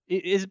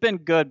 It's been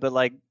good, but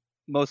like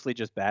mostly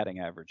just batting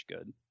average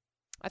good.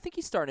 I think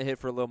he's starting to hit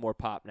for a little more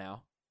pop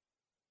now.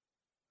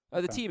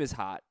 The team is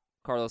hot.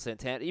 Carlos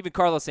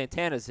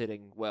Santana's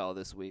hitting well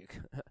this week.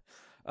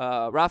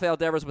 Rafael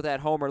Devers with that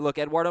homer. Look,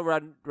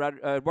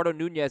 Eduardo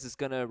Nunez is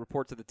going to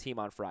report to the team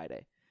on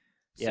Friday.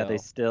 Yeah,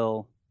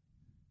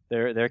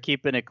 they're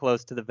keeping it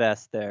close to the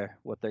vest there,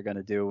 what they're going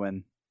to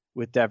do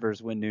with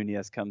Devers when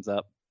Nunez comes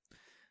up.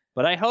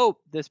 But I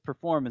hope this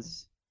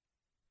performance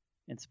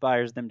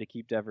inspires them to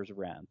keep Devers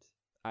around.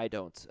 I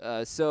don't.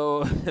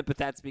 But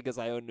that's because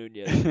I own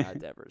Nunez, not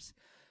Devers.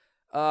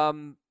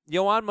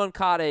 Yoan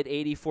Moncada at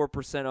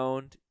 84%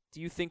 owned. Do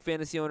you think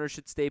fantasy owners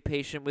should stay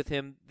patient with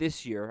him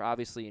this year?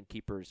 Obviously in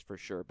keepers for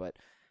sure, but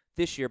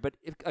this year. But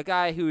if a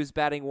guy who is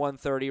batting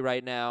 130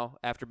 right now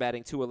after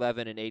batting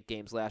 211 in 8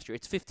 games last year,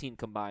 it's 15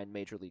 combined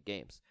major league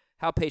games.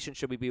 How patient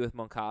should we be with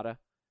Moncada?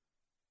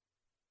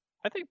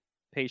 I think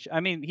patient. I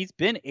mean, he's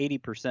been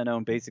 80%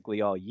 owned basically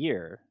all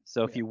year.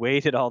 So if you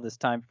waited all this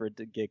time for it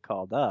to get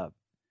called up,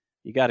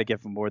 you got to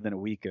give him more than a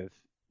week of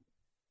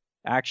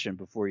action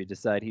before you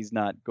decide he's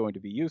not going to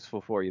be useful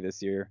for you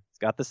this year. He's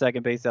got the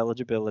second base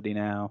eligibility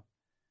now.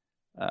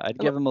 I'd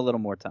give him a little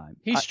more time.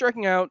 He's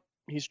striking out.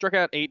 He struck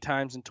out 8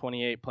 times in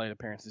 28 plate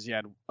appearances. He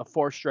had a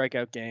 4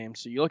 strikeout game.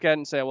 So you look at it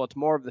and say, well, it's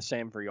more of the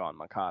same for Yoan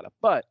Moncada.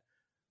 But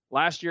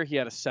last year he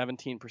had a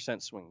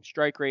 17% swinging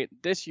strike rate.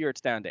 This year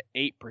it's down to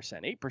 8%.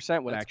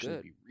 8% would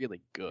actually be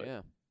really good.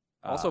 Yeah.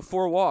 Also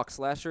 4 walks.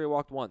 Last year he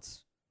walked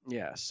once.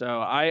 Yeah,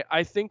 so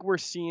I think we're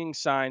seeing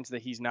signs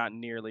that he's not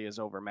nearly as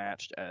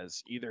overmatched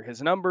as either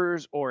his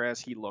numbers or as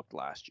he looked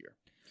last year.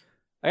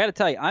 I got to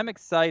tell you, I'm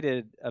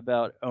excited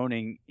about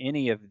owning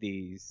any of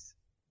these.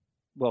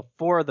 Well,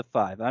 4 of the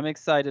 5. I'm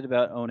excited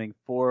about owning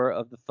 4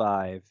 of the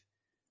 5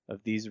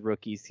 of these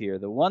rookies here.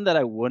 The one that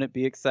I wouldn't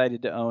be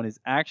excited to own is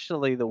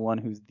actually the one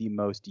who's the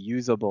most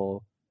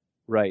usable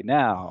right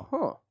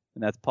now,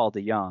 and that's Paul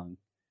DeJong.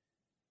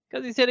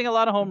 Because he's hitting a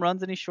lot of home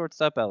runs and he's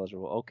shortstop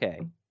eligible.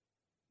 Okay.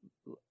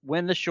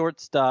 When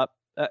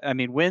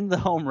the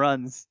home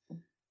runs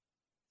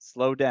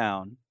slow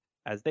down,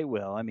 as they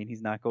will, I mean,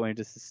 he's not going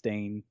to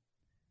sustain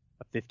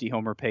a 50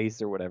 homer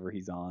pace or whatever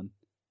he's on.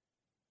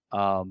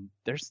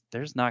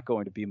 There's not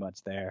going to be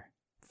much there.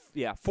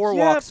 Yeah, 4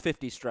 walks,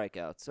 50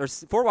 strikeouts, or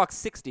 4 walks,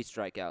 60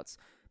 strikeouts.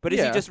 But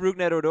is he just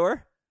Rougned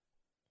Odor?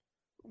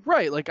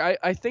 Right. Like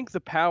I think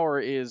the power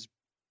is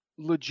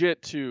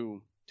legit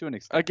to an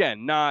extent.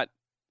 Again, not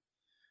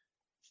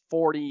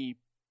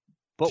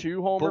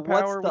 42 homer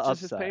power, which is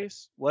his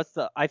pace.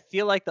 I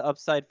feel like the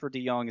upside for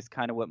DeJong is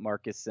kind of what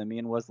Marcus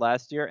Semien was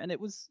last year, and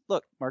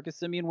Marcus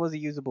Semien was a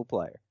usable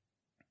player.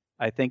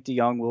 I think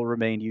DeJong will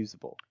remain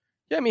usable.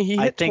 Yeah, I mean, he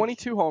hit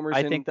 22 homers.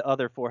 I think the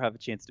other 4 have a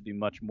chance to be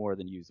much more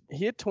than usable.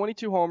 He hit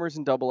 22 homers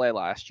in Double-A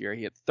last year.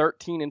 He hit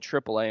 13 in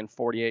Triple-A in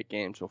 48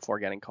 games before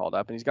getting called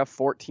up, and he's got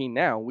 14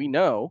 now. We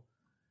know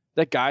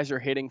that guys are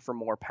hitting for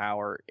more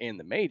power in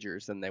the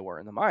majors than they were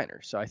in the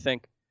minors. So I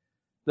think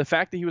the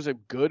fact that he was a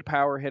good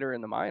power hitter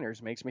in the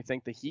minors makes me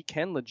think that he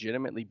can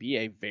legitimately be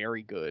a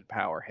very good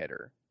power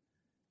hitter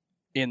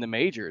in the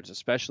majors,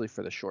 especially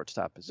for the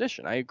shortstop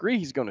position. I agree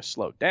he's going to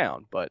slow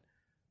down, but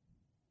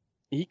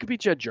he could be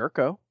Jed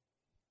Jerko.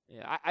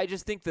 Yeah, I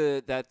just think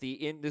we're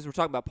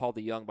talking about Paul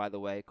DeJong, by the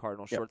way,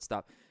 Cardinal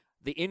shortstop.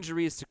 The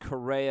injuries to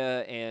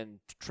Correa and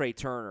Trey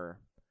Turner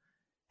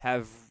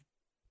have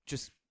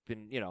just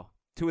been,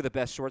 2 of the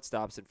best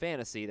shortstops in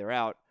fantasy. They're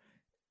out.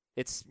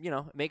 It's,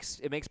 it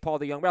makes Paul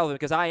DeJong relevant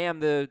because I am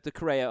the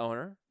Correa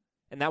owner,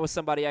 and that was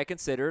somebody I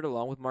considered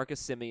along with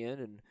Marcus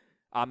Semien and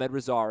Ahmed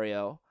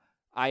Rosario.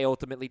 I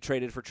ultimately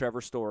traded for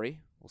Trevor Story.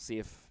 We'll see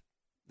if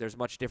there's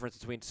much difference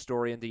between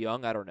Story and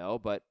DeJong. I don't know,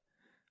 but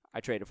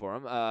I traded for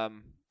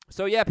him.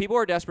 So, yeah, people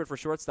are desperate for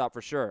shortstop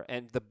for sure.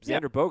 And the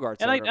Xander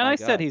Bogaerts. And I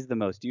said he's the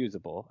most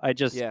usable. I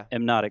just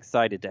am not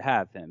excited to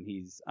have him.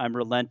 I'm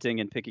relenting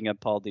and picking up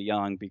Paul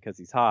DeJong because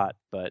he's hot,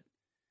 but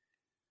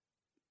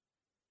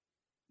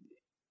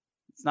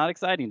it's not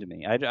exciting to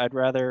me. I'd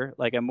rather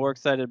I'm more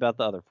excited about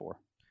the other four.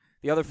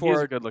 The other He's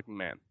four a good-looking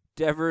man.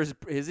 Devers,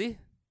 is he?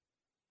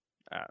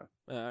 Uh,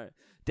 All right.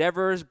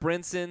 Devers,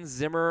 Brinson,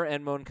 Zimmer,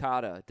 and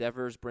Moncada.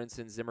 Devers,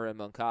 Brinson, Zimmer, and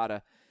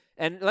Moncada.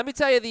 And let me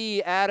tell you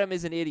the Adam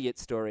is an idiot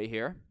story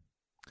here.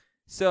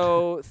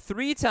 So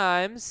 3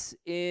 times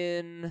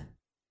in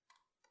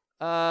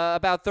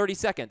about 30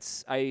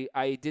 seconds,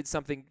 I did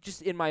something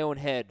just in my own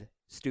head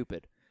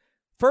stupid.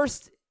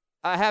 First,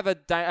 I have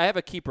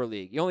a keeper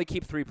league. You only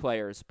keep 3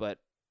 players, but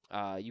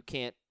you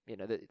can't,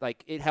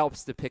 it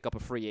helps to pick up a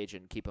free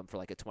agent and keep him for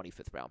like a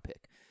 25th round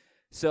pick.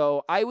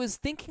 So I was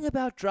thinking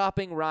about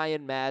dropping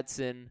Ryan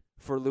Madsen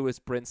for Lewis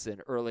Brinson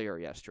earlier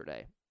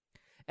yesterday,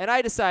 and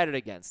I decided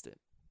against it.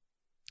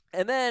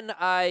 And then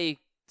I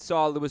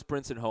saw Lewis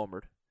Brinson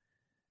homered,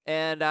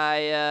 and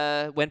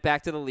I went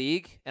back to the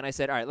league, and I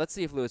said, all right, let's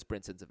see if Lewis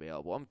Brinson's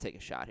available. I'm going to take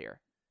a shot here.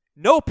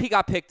 Nope, he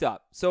got picked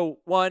up. So,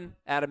 1,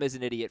 Adam is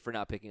an idiot for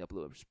not picking up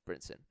Lewis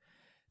Brinson.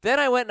 Then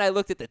I went and I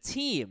looked at the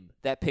team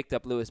that picked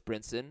up Lewis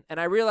Brinson, and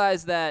I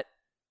realized that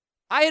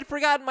I had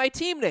forgotten my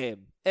team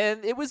name.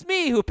 And it was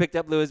me who picked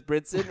up Lewis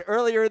Brinson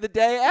earlier in the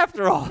day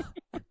after all.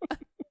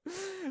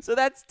 So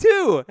that's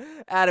 2.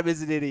 Adam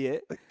is an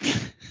idiot.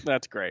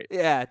 That's great.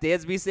 Yeah,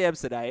 Dansby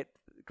Samsonite.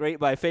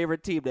 Great, my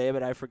favorite team name,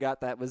 and I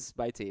forgot that was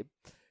my team.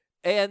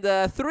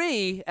 And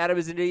 3, Adam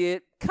is an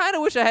idiot. Kind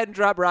of wish I hadn't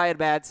dropped Ryan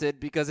Madsen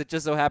because it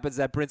just so happens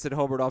that Brinson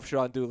homered off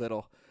Sean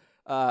Doolittle.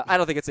 I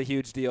don't think it's a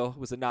huge deal. It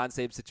was a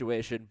non-save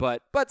situation,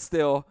 but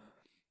still,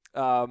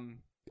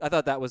 I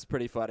thought that was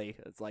pretty funny.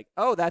 It's like,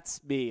 oh,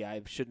 that's me.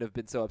 I shouldn't have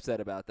been so upset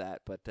about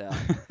that. But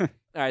all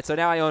right, so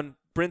now I own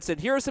Brinson.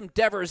 Here are some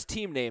Devers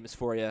team names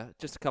for you.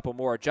 Just a couple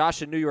more.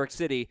 Josh in New York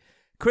City.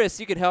 Chris,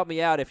 you can help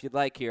me out if you'd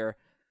like here.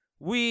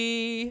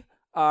 We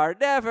are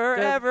never,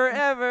 ever,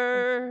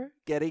 ever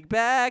getting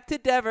back to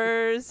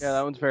Devers. Yeah,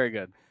 that one's very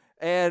good.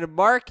 And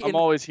Mark I'm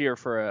always here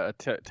for a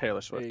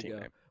Taylor Swift team go.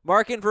 name.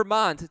 Mark in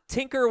Vermont.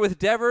 Tinker with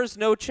Devers,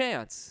 no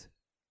chance.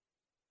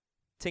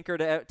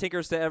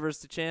 Tinkers to Evers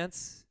to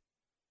chance.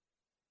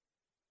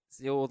 It's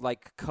the old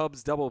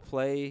Cubs double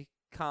play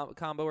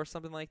combo or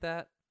something like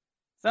that.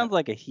 Sounds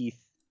like a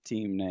Heath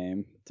team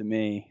name to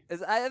me.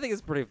 I think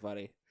it's pretty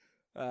funny,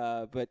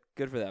 but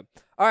good for them.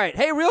 All right,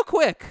 hey, real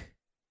quick.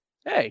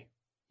 Hey.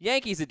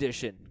 Yankees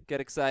edition. Get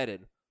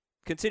excited.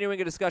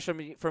 Continuing a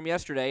discussion from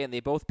yesterday, and they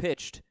both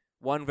pitched.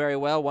 One very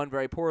well, one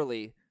very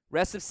poorly.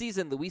 Rest of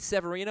season, Luis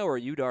Severino or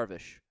Yu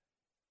Darvish?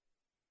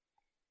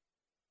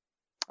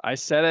 I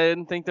said I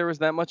didn't think there was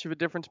that much of a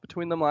difference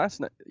between them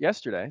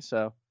yesterday,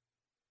 so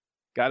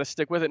got to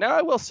stick with it. Now,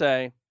 I will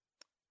say,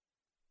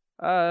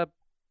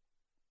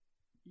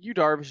 Yu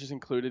Darvish is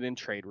included in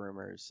trade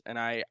rumors, and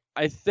I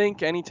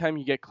think anytime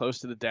you get close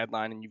to the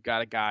deadline and you've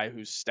got a guy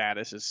whose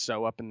status is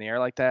so up in the air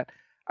like that,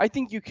 I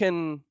think you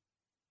can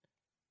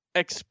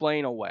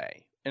explain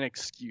away and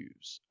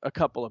excuse a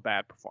couple of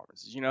bad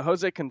performances.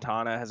 Jose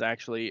Quintana has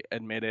actually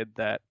admitted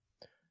that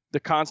the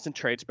constant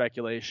trade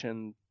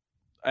speculation,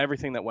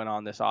 everything that went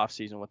on this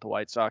offseason with the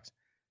White Sox,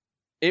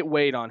 it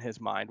weighed on his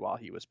mind while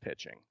he was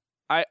pitching.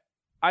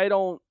 I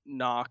don't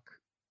knock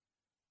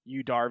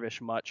Yu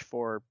Darvish much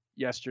for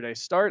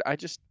yesterday's start. I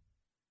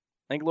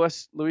think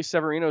Luis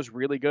Severino is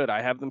really good.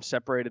 I have them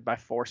separated by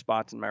 4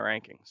 spots in my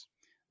rankings.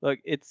 Look,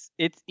 it's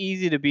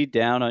easy to be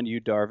down on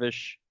Yu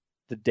Darvish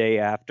the day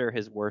after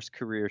his worst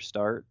career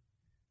start,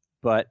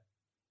 but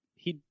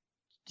he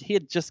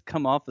had just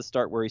come off a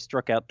start where he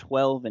struck out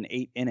 12 in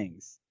 8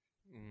 innings.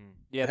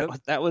 Yeah,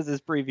 that was his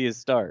previous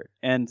start,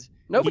 and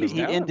nobody's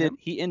he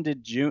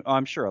ended June. Oh,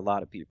 I'm sure a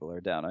lot of people are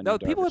down on. No, Yu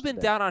people Darvish have been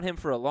today. down on him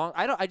for a long.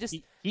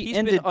 He's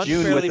ended been June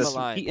unfairly with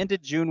maligned. he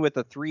ended June with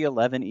a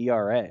 3.11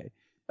 ERA.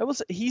 I will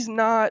say he's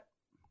not.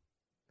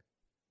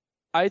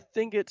 I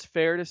think it's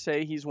fair to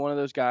say he's one of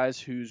those guys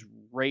whose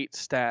rate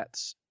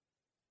stats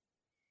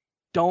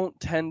don't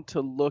tend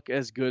to look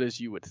as good as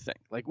you would think.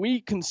 Like, we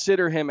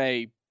consider him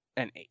an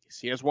ace.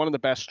 He has one of the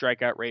best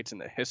strikeout rates in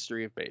the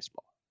history of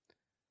baseball.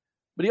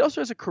 But he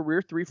also has a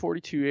career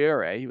 3.42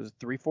 ERA. He was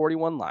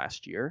 3.41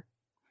 last year.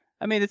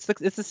 I mean, it's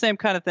the same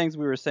kind of things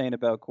we were saying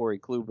about Corey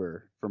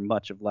Kluber for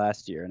much of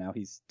last year. Now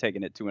he's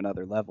taken it to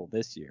another level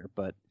this year.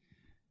 But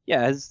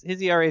yeah,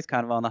 his ERA is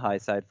kind of on the high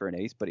side for an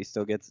ace, but he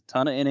still gets a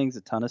ton of innings,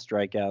 a ton of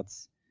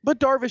strikeouts. But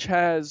Darvish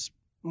has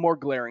more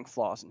glaring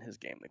flaws in his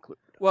game than Kluber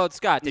does. Well,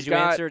 Scott, did you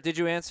answer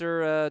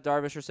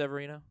Darvish or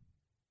Severino?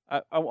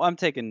 I'm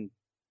taking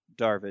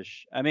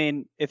Darvish. I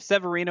mean, if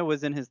Severino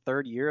was in his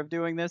 3rd year of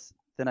doing this,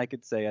 then I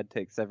could say I'd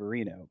take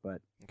Severino.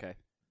 But okay.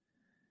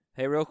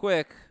 Hey, real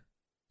quick,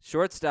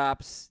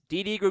 shortstops: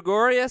 Didi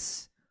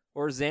Gregorius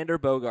or Xander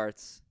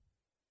Bogaerts?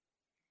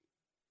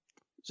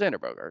 Xander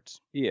Bogaerts.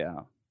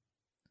 Yeah.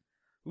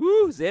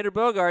 Woo! Xander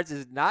Bogaerts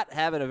is not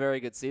having a very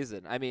good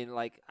season. I mean,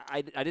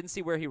 I didn't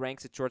see where he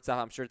ranks at shortstop.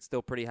 I'm sure it's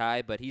still pretty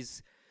high, but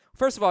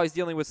first of all, he's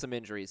dealing with some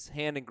injuries,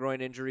 hand and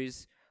groin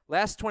injuries.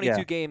 Last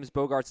 22 games,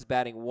 Bogaerts is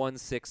batting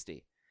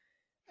 160.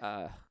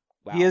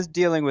 Wow. He is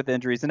dealing with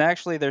injuries, and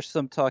actually there's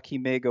some talk he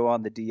may go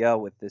on the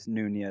DL with this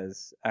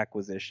Nunez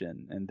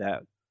acquisition, and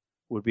that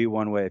would be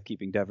one way of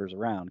keeping Devers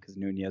around because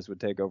Nunez would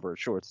take over at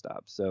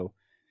shortstop. So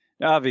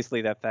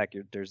Obviously, that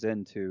factors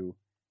into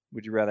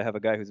would you rather have a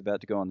guy who's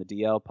about to go on the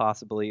DL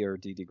possibly or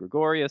Didi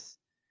Gregorius?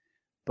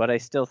 But I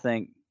still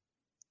think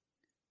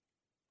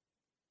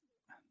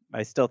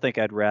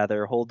I'd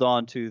rather hold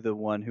on to the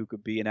one who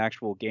could be an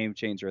actual game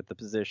changer at the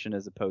position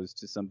as opposed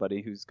to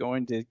somebody who's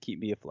going to keep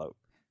me afloat.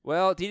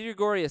 Well, Didi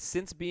Gregorius,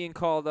 since being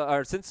called,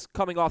 or since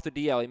coming off the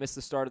DL, he missed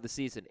the start of the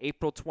season,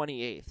 April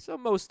 28th, so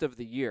most of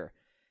the year.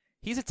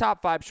 He's a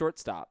top 5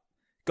 shortstop.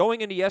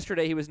 Going into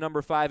yesterday, he was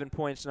number 5 in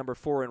points, number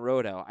 4 in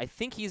Roto. I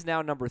think he's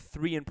now number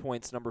 3 in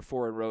points, number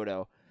 4 in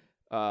Roto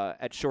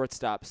at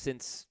shortstop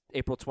since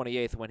April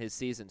 28th when his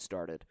season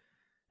started.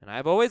 And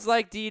I've always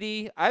liked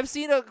Didi. I've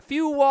seen a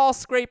few wall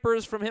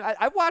scrapers from him.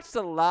 I've watched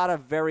a lot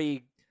of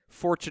very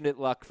fortunate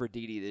luck for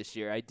Didi this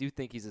year. I do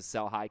think he's a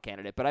sell-high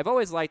candidate, but I've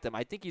always liked him.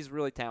 I think he's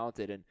really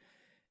talented,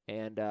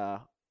 and I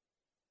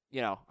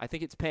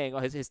think it's paying.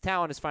 His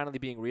talent is finally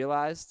being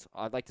realized.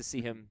 I'd like to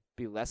see him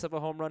be less of a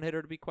home run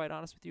hitter, to be quite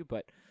honest with you,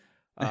 but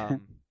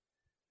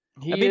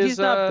he's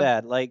not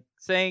bad. Like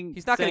saying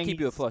he's not going to keep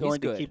you afloat. He's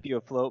going to keep you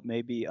afloat,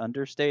 maybe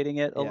understating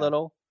it a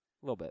little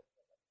bit.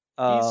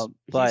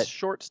 He's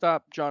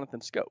shortstop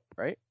Jonathan Scope,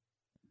 right?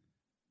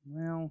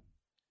 Well,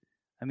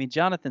 I mean,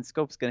 Jonathan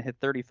Scope's going to hit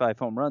 35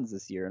 home runs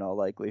this year in all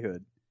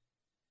likelihood.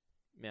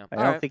 Yeah, I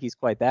don't think he's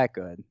quite that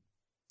good.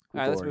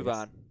 All right, let's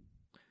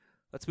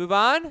move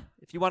on.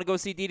 If you want to go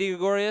see Didi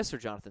Gregorius or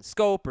Jonathan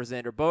Scope or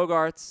Xander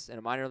Bogaerts in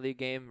a minor league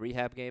game,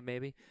 rehab game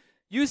maybe,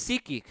 use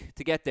SeatGeek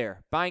to get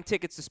there. Buying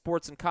tickets to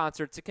sports and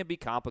concerts, it can be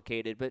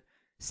complicated, but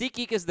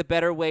SeatGeek is the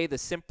better way, the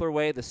simpler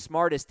way, the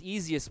smartest,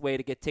 easiest way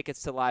to get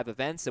tickets to live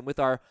events. And with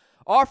our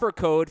offer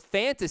code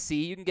FANTASY,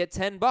 you can get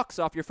 $10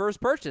 off your first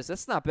purchase.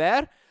 That's not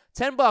bad.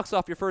 $10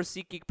 off your first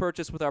SeatGeek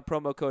purchase with our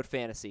promo code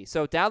FANTASY.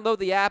 So download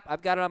the app.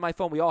 I've got it on my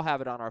phone. We all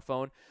have it on our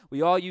phone.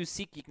 We all use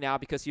SeatGeek now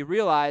because you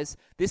realize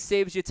this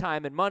saves you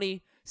time and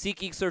money.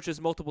 SeatGeek searches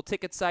multiple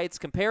ticket sites,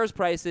 compares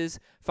prices,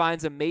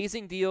 finds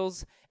amazing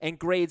deals, and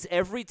grades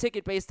every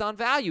ticket based on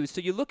value.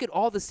 So you look at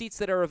all the seats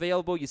that are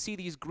available. You see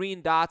these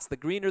green dots. The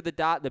greener the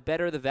dot, the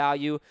better the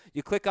value.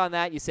 You click on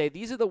that. You say,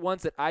 these are the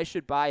ones that I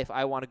should buy if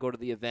I want to go to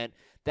the event.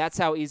 That's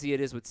how easy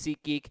it is with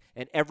SeatGeek,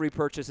 and every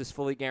purchase is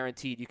fully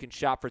guaranteed. You can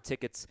shop for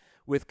tickets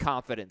with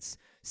confidence.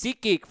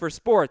 SeatGeek for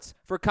sports,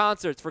 for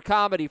concerts, for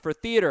comedy, for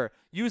theater.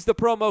 Use the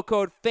promo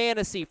code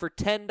FANTASY for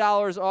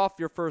 $10 off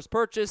your first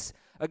purchase.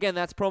 Again,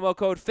 that's promo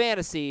code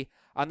FANTASY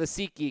on the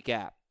SeatGeek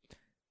app.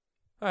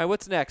 All right,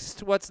 what's next?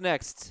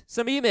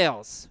 Some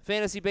emails.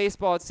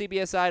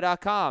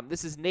 fantasybaseball@cbsi.com.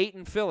 This is Nate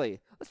in Philly.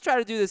 Let's try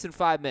to do this in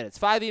 5 minutes.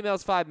 5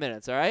 emails, 5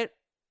 minutes, all right?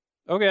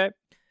 Okay.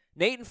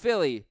 Nate in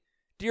Philly.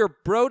 Dear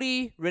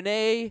Brody,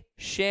 Renee,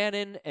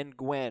 Shannon, and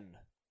Gwen.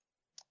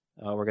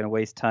 Oh, we're going to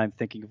waste time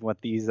thinking of what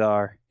these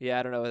are. Yeah,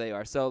 I don't know what they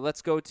are. So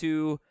let's go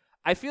to,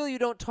 I feel you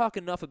don't talk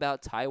enough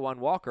about Taijuan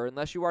Walker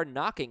unless you are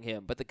knocking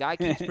him, but the guy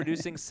keeps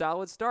producing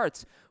solid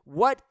starts.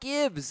 What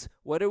gives?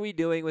 What are we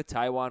doing with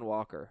Taijuan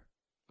Walker?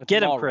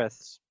 Get him,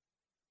 Chris.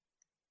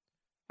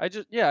 I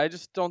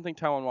just don't think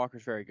Taijuan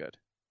Walker's very good.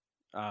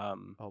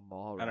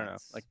 Mall I don't know.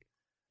 rats. Like,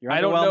 You're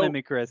underwhelming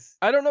me, Chris.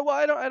 I don't know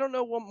why. I don't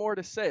know what more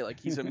to say. Like,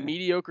 he's a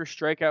mediocre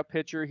strikeout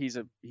pitcher.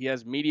 He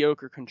has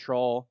mediocre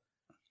control.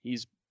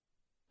 He's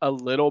a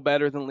little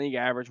better than league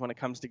average when it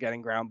comes to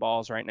getting ground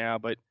balls right now,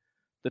 but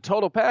the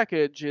total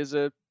package is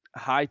a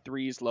high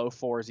 3s, low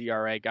 4s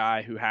ERA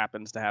guy who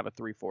happens to have a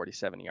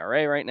 3.47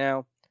 ERA right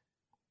now.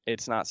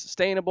 It's not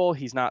sustainable.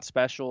 He's not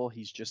special.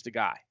 He's just a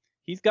guy.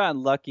 He's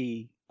gotten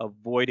lucky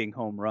avoiding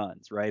home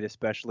runs, right?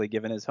 Especially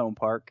given his home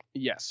park.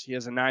 Yes, he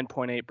has a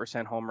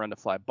 9.8% home run to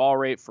fly ball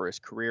rate. For his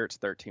career, it's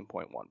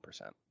 13.1%.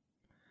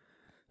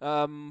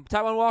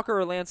 Taijuan Walker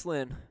or Lance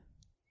Lynn?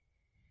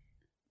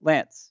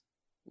 Lance.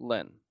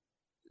 Lynn.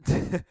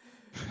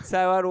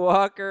 Taijuan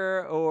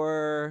Walker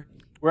or...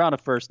 We're on a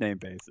first-name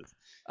basis.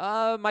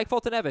 Mike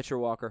Foltynewicz or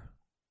Walker?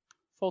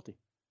 Folty.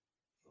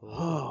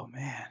 Oh,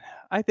 man.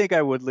 I think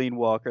I would lean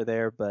Walker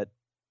there, but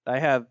I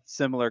have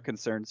similar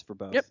concerns for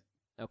both. Yep.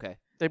 Okay.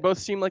 They both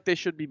seem like they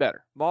should be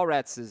better.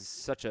 Mallrats is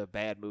such a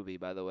bad movie,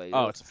 by the way.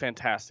 Oh, it's a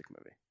fantastic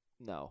movie.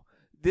 No.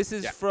 This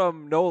is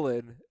from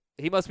Nolan.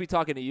 He must be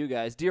talking to you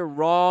guys. Dear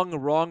Wrong,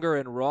 Wronger,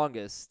 and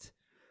Wrongest.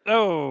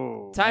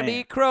 Oh, Time to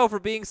eat crow for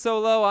being so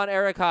low on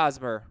Eric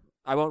Hosmer.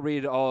 I won't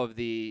read all of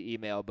the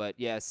email, but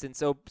yeah,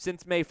 since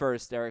May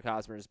 1st, Eric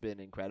Hosmer has been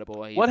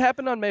incredible. What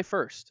happened on May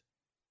 1st?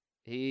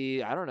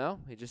 I don't know.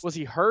 Was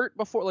he hurt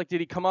before? Like, did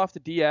he come off the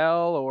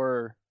DL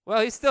or?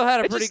 Well, he still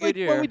had a pretty good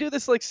year. When we do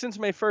this since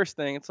May 1st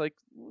thing, it's like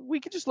we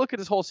could just look at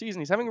his whole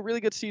season. He's having a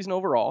really good season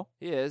overall.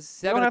 He is.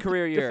 He's having a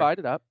career year. Divide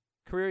it up.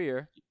 Career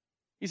year.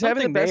 He's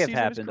having the best season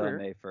of his happened career.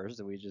 on May 1st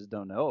that we just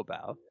don't know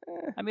about.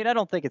 I mean, I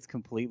don't think it's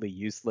completely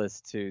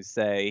useless to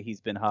say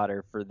he's been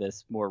hotter for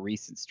this more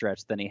recent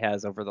stretch than he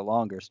has over the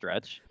longer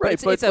stretch.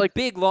 Right, it's a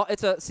big long.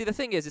 See, the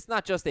thing is, it's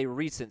not just a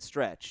recent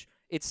stretch.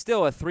 It's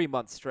still a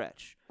 3-month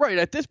stretch. Right.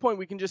 At this point,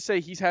 we can just say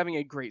he's having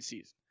a great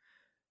season.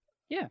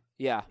 Yeah.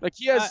 Yeah. Like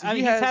he's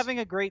having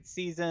a great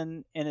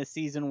season in a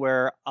season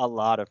where a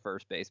lot of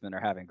first basemen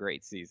are having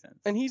great seasons.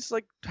 And he's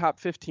like top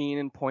 15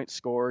 in points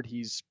scored.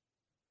 He's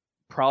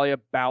probably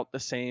about the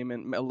same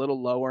and a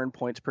little lower in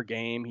points per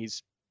game.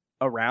 He's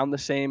around the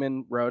same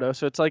in roto.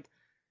 So it's like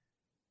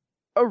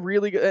a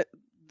really good.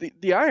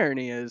 The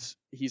irony is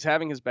he's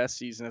having his best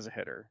season as a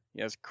hitter.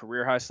 He has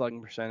career high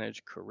slugging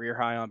percentage, career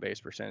high on base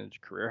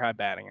percentage, career high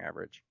batting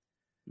average.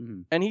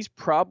 Mhm. And he's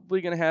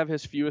probably going to have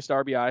his fewest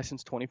RBI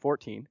since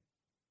 2014.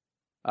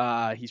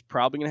 He's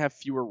probably going to have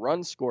fewer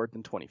runs scored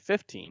than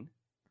 2015.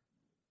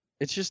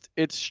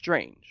 It's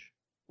strange.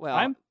 Well,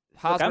 I'm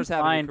Hosmer's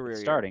having fine a career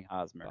year, starting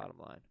Hosmer, bottom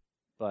line.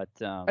 but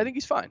I think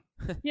he's fine.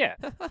 yeah,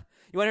 You want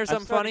to hear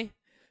something starting- funny?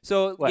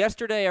 So What?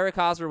 yesterday, Eric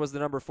Hosmer was the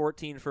number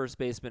 14 first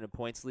baseman in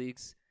points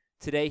leagues.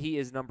 Today, he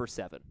is number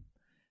 7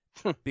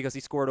 because he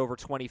scored over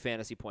 20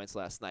 fantasy points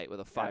last night with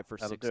a 5 for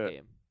that'll 6 do it.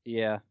 game.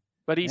 yeah.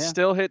 But he Yeah.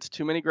 still hits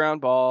too many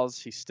ground balls.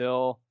 He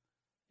still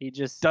He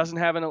just doesn't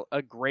have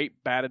a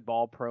great batted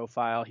ball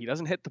profile. He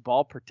doesn't hit the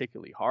ball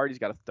particularly hard. He's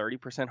got a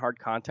 30% hard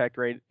contact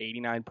rate,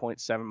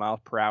 89.7 miles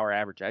per hour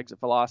average exit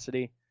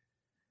velocity.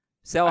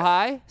 Sell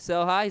high.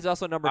 He's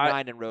also number I-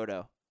 9 in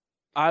roto.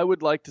 I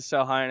would like to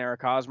sell high on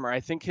Eric Hosmer. I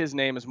think his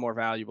name is more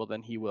valuable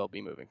than he will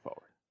be moving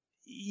forward.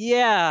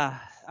 Yeah,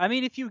 I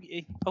mean,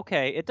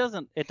 it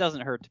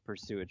doesn't hurt to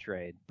pursue a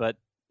trade, but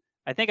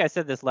I think I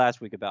said this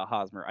last week about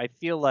Hosmer. I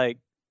feel like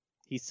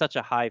he's such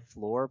a high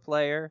floor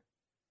player.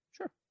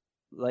 Sure.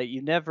 Like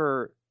you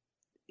never,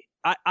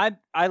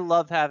 I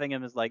love having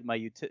him as like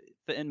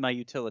in my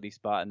utility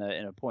spot in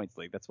a points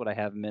league. That's what I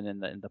have him in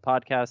the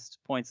podcast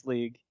points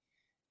league,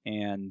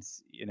 and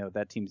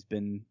that team's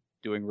been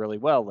doing really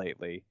well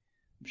lately.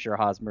 I'm sure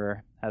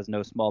Hosmer has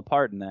no small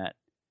part in that.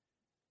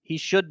 He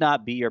should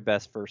not be your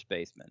best first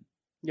baseman.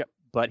 Yep.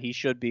 But he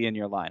should be in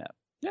your lineup.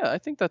 Yeah, I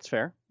think that's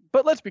fair.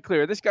 But let's be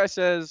clear. This guy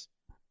says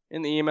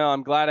in the email,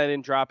 I'm glad I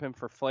didn't drop him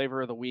for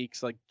flavor of the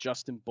weeks like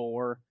Justin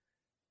Bohr.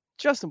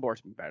 Justin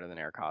Bohr's been better than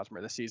Eric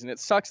Hosmer this season. It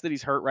sucks that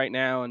he's hurt right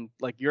now, and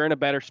like you're in a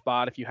better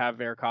spot if you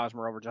have Eric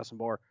Hosmer over Justin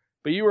Bohr.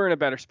 But you were in a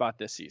better spot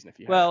this season if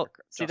you had Well,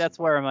 Justin that's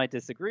Bohr. where I might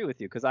disagree with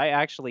you because I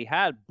actually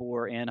had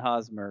Bohr and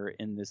Hosmer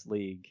in this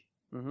league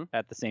Mhm.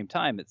 at the same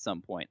time at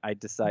some point. I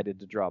decided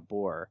to drop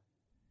Bohr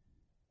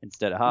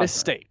instead of Hosmer.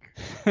 Mistake.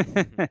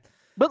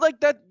 But like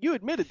that, you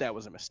admitted that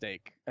was a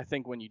mistake. I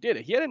think when you did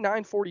it, he had a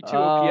 942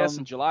 OPS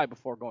in July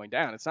before going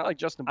down. It's not like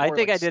Justin Bohr I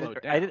think like, I did.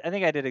 slowed I down.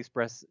 think I did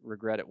express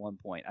regret at one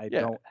point. I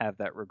Yeah. don't have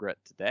that regret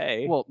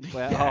today. Well,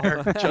 Well-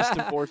 yeah, Justin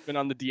Bohr's been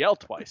on the DL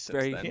twice since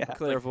Very then. Yeah.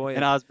 clairvoyant.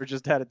 and Hosmer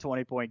just had a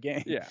 20-point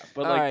game. Yeah,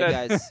 but All like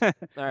right, that, guys.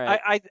 All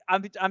right.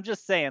 I'm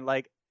just saying,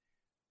 like,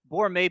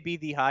 Bohr may be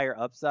the higher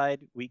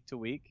upside week to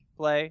week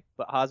play,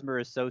 but Hosmer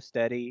is so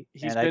steady,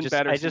 He's and been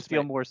better I since just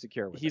feel May. more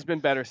secure with he's him. been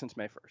better since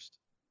May 1st,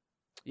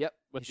 Yep.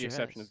 with he the sure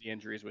exception has. of the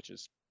injuries, which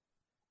is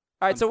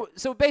All right,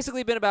 so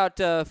basically been about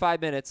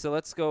 5 minutes, so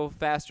let's go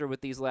faster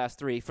with these last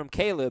 3. From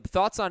Caleb,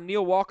 thoughts on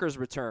Neil Walker's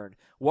return?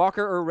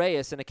 Walker or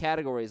Reyes in a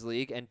categories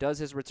league, and does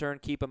his return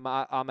keep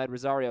Ahmed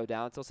Rosario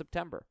down until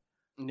September?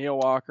 Neil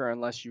Walker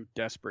unless you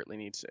desperately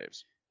need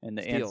saves. And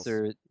the Steals.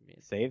 answer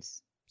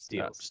saves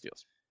No, steals.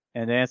 steals.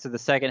 And to answer the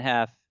second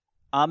half,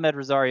 Ahmed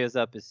Rosario's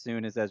up as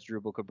soon as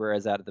Asdrubal Cabrera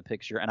is out of the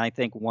picture, and I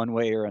think one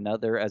way or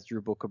another,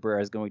 Asdrubal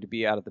Cabrera is going to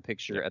be out of the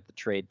picture at the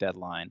trade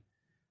deadline.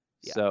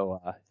 Yeah.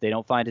 So if they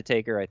don't find a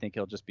taker, I think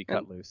he'll just be cut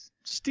And- loose.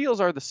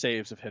 Steals are the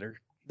saves of hitter.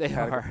 They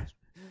categories. are.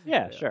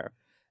 Yeah, Yeah. sure.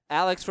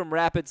 Alex from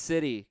Rapid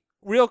City.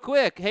 Real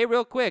quick,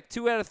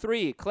 2 out of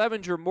 3.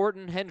 Clevenger,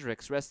 Morton,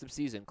 Hendricks, rest of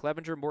season.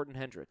 Clevenger, Morton,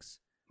 Hendricks.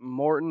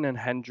 Morton and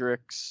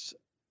Hendricks,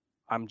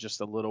 I'm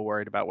just a little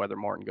worried about whether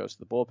Morton goes to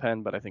the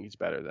bullpen, but I think he's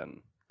better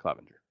than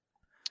Clevenger.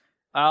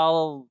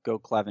 I'll go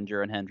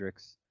Clevenger and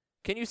Hendricks.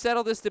 Can you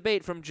settle this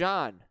debate from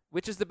John?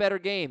 Which is the better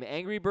game,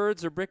 Angry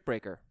Birds or Brick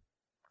Breaker?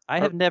 I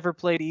have never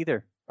played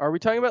either. Are we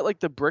talking about like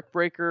the Brick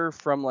Breaker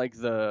from like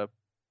the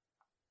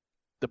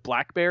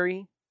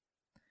BlackBerry?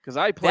 Because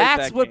I played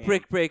That's that what game.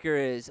 Brick Breaker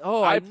is.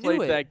 Oh, I knew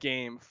played it. that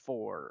game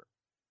for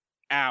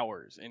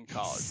hours in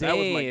college. That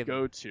was my Same.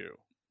 go-to.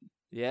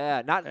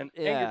 Yeah, not And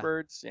yeah. Angry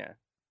Birds, yeah.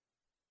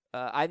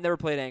 I never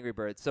played Angry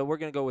Birds, so we're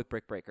gonna go with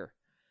Brick Breaker.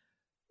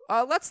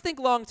 Let's think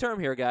long term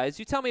here, guys.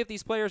 You tell me if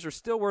these players are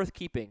still worth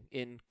keeping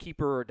in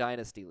keeper or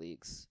dynasty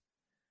leagues.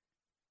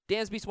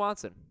 Dansby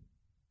Swanson,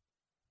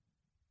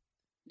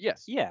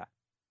 Yes. Yeah.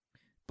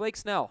 Blake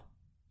Snell,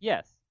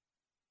 Yes.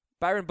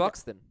 Byron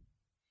Buxton.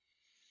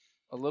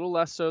 A little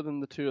less so than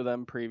the two of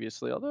them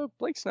previously, although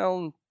Blake Snell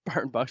and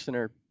Byron Buxton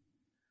are,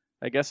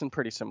 I guess, in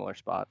pretty similar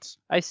spots.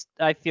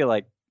 I feel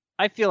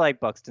like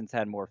Buxton's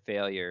had more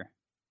failure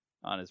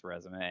on his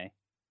resume,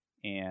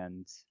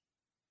 and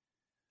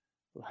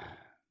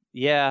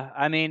yeah,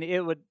 I mean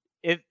it would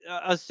if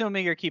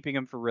assuming you're keeping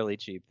him for really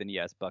cheap, then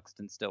yes,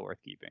 Buxton's still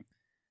worth keeping.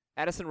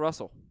 Addison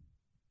Russell.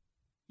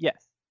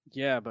 Yes,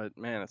 Yeah, but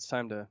man, it's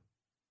time to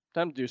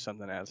do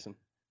something, Addison.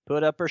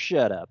 put up or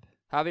shut up.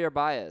 Javier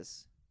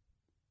Baez.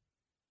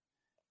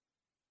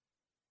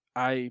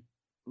 I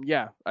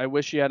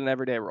wish he had an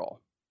everyday role.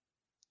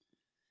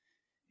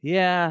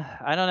 Yeah,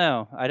 I don't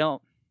know. I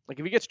don't. Like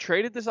if he gets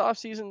traded this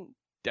offseason,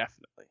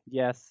 definitely.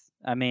 Yes,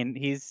 I mean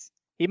he's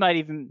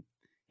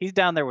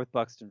down there with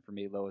Buxton for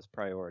me, lowest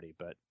priority,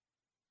 but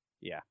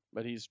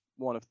But he's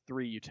one of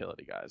 3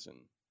 utility guys in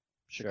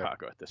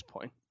Chicago at this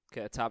point.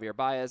 Okay, Javier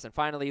Baez. And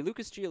finally,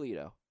 Lucas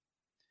Giolito.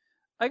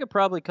 I could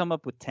probably come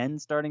up with 10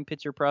 starting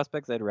pitcher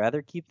prospects I'd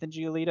rather keep than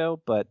Giolito,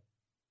 but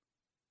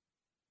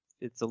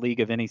it's a league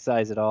of any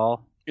size at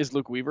all. Is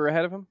Luke Weaver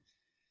ahead of him?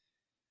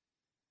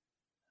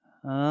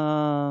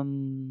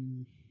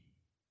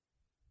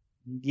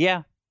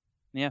 Yeah,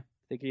 I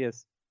think he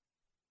is.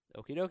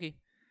 Okie dokie.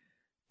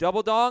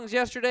 Double dongs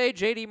yesterday.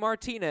 JD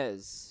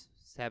Martinez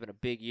is having a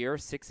big year,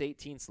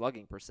 618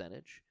 slugging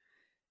percentage.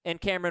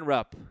 And Cameron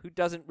Rupp, who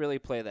doesn't really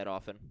play that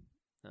often.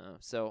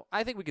 So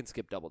I think we can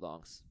skip double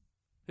dongs.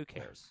 Who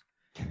cares?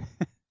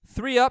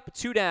 3 up,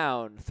 2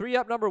 down. 3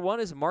 up number 1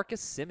 is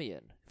Marcus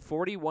Semien,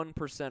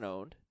 41%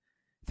 owned.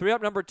 3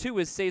 up number 2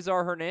 is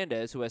Cesar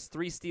Hernandez, who has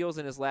 3 steals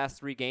in his last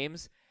 3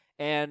 games.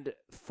 And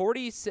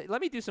 40.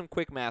 Let me do some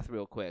quick math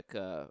real quick.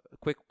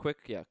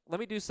 Yeah. Let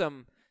me do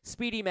some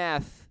speedy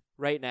math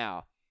right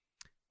now.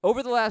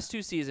 Over the last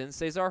 2 seasons,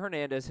 Cesar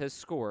Hernandez has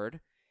scored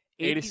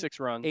 86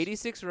 runs.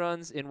 86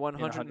 runs in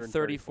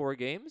 134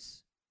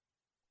 games.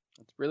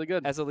 That's really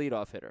good. As a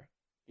leadoff hitter.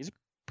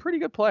 Pretty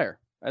good player.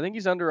 I think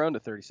he's under-owned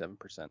at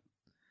 37%.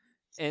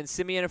 And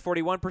Semien at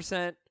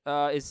 41%.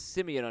 Is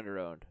Semien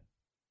under-owned?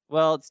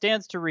 Well, it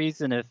stands to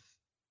reason if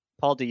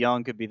Paul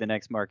DeJong could be the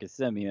next Marcus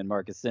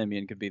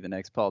Semien could be the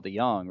next Paul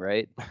DeJong,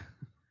 right?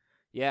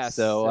 Yeah.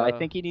 So I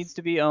think he needs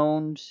to be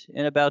owned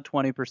in about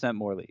 20%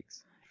 more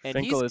leagues. And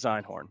Finkel is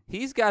Einhorn.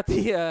 He's got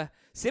the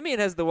Semien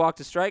has the walk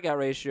to strikeout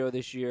ratio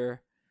this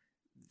year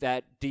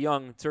that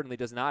DeJong certainly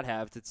does not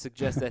have to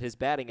suggest that his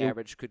batting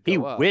average could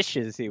go up. He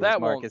wishes he was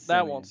Marcus Semien.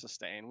 That won't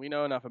sustain. We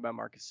know enough about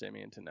Marcus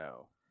Semien to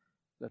know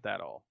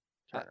that'll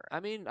turn around. I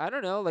mean, I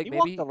don't know. Like he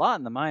maybe walked a lot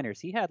in the minors.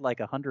 He had like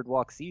 100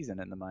 walk season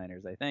in the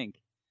minors, I think.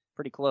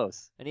 Pretty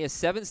close. And he has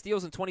 7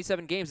 steals in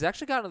 27 games. It's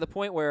actually gotten to the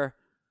point where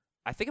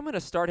I think I'm going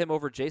to start him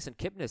over Jason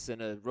Kipnis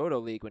in a Roto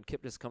League when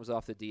Kipnis comes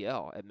off the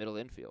DL at middle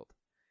infield.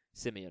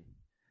 Semien.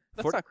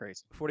 That's not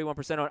crazy.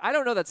 41% owned. I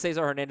don't know that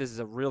Cesar Hernandez is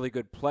a really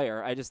good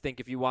player. I just think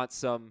if you want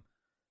some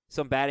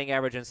batting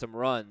average and some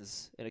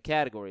runs in a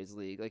categories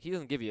league, like he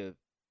doesn't give you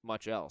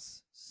much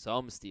else.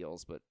 Some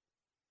steals, but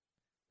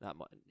not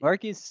much.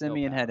 Marcus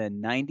Semien had a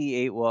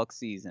 98 walk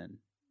season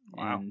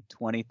in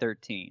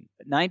 2013.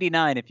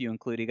 99 if you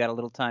include he got a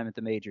little time at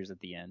the majors at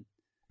the end.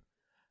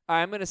 All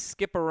right, I'm going to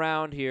skip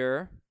around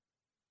here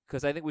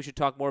because I think we should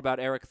talk more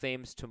about Eric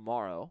Thames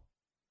tomorrow.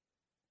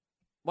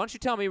 Why don't you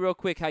tell me real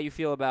quick how you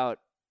feel about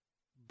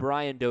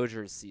Brian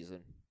Dozier's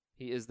season?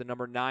 He is the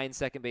number 9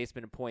 second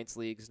baseman in points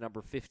leagues,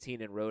 number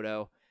 15 in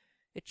Roto.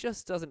 It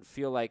just doesn't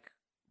feel like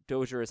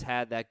Dozier has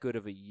had that good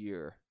of a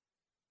year.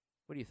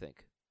 What do you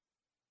think?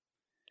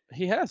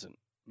 He hasn't.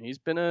 He's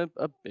been a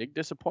big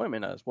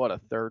disappointment as, a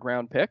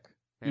 3rd-round pick?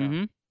 Yeah.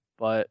 Mm-hmm.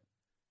 But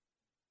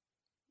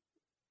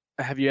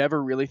have you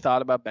ever really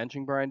thought about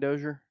benching Brian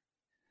Dozier?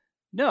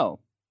 No.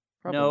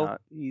 Probably no,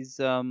 not. He's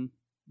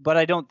but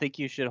I don't think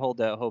you should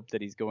hold out hope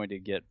that he's going to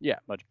get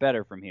much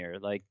better from here.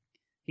 Like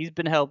he's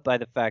been helped by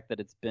the fact that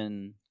it's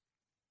been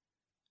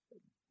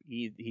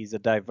he's a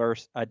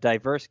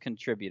diverse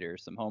contributor,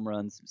 some home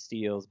runs, some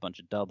steals, bunch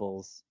of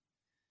doubles.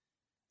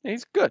 Yeah,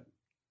 he's good.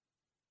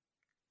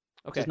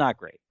 Okay. It's not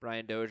great.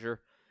 Brian Dozier.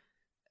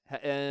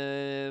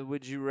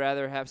 Would you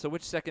rather have... So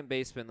which second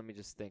baseman... Let me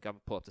just think. I'm going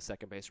to pull up the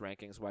second base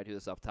rankings while I do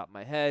this off the top of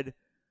my head.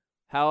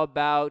 How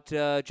about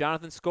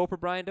Jonathan Scope or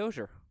Brian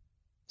Dozier?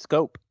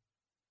 Scope.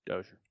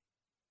 Dozier.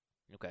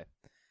 Okay.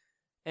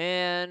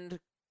 And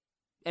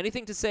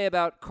anything to say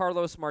about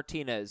Carlos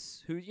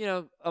Martinez, who,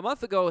 a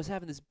month ago was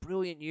having this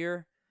brilliant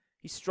year.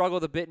 He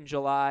struggled a bit in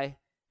July,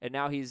 and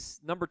now he's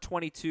number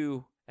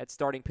 22 at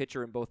starting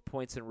pitcher in both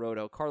points and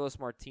Roto. Carlos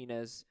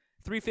Martinez...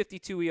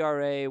 3.52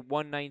 ERA,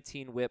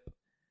 1.19 WHIP.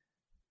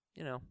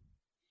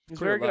 He's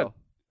very good.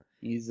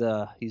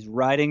 He's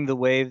riding the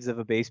waves of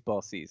a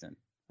baseball season,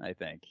 I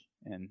think.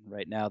 And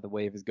right now the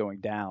wave is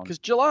going down. Because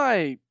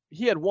July,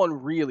 he had one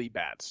really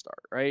bad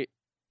start, right?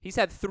 He's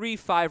had 3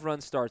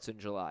 5-run starts in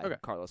July,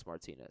 Carlos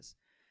Martinez.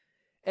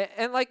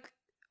 And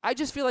I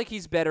just feel like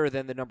he's better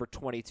than the number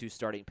 22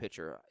 starting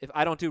pitcher. If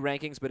I don't do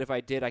rankings, but if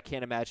I did, I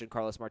can't imagine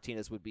Carlos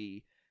Martinez would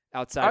be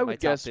outside my top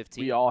 15. I would guess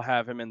we all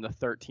have him in the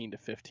 13 to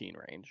 15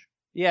 range.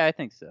 Yeah, I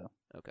think so.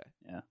 Okay.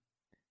 Yeah.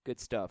 Good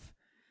stuff.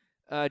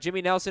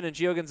 Jimmy Nelson and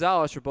Gio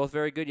Gonzalez were both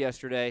very good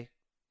yesterday.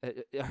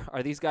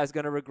 Are these guys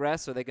going to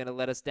regress? Are they going to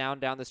let us down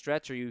the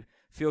stretch, or you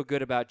feel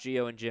good about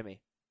Gio and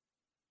Jimmy?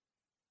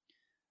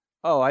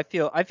 Oh, I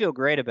feel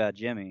great about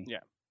Jimmy. Yeah.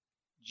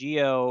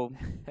 Gio,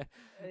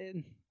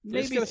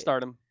 maybe going to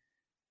start him.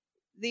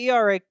 The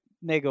ERA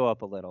may go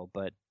up a little,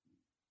 but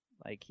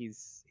I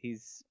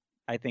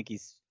think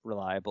he's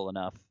reliable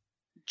enough.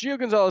 Gio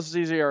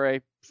Gonzalez's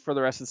ERA for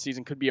the rest of the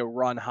season could be a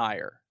run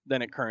higher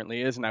than it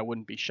currently is, and I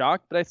wouldn't be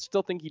shocked, but I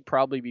still think he'd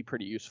probably be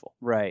pretty useful.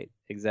 Right,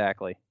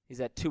 exactly.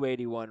 He's at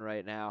 281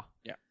 right now.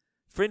 Yeah.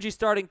 Fringy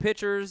starting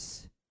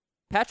pitchers.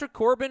 Patrick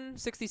Corbin,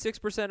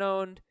 66%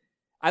 owned.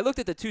 I looked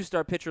at the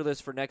 2-star pitcher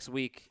list for next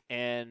week,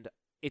 and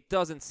it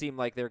doesn't seem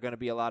like there are going to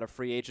be a lot of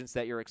free agents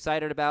that you're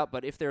excited about,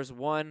 but if there's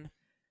one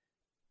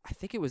I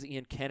think it was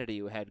Ian Kennedy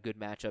who had good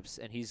matchups,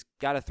 and he's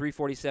got a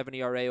 3.47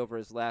 ERA over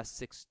his last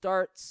 6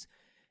 starts.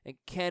 And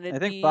Kennedy, I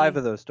think 5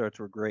 of those starts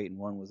were great and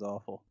 1 was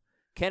awful.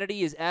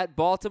 Kennedy is at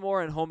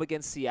Baltimore and home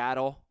against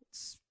Seattle.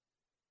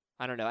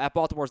 I don't know. At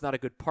Baltimore is not a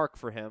good park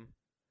for him,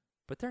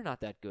 but they're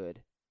not that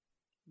good.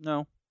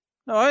 No,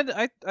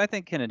 I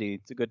think Kennedy.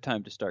 It's a good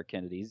time to start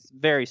Kennedy. He's a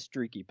very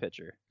streaky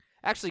pitcher.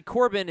 Actually,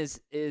 Corbin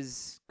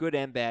is good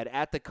and bad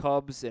at the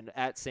Cubs and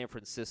at San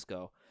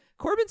Francisco.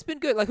 Corbin's been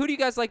good. Like, who do you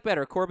guys like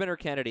better, Corbin or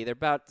Kennedy? They're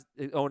about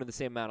owned in the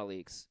same amount of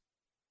leagues.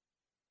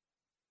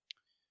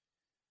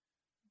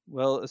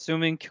 Well,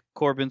 assuming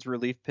Corbin's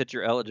relief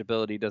pitcher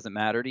eligibility doesn't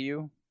matter to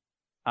you,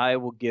 I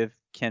will give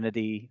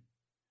Kennedy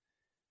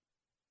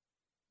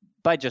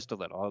by just a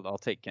little. I'll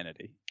take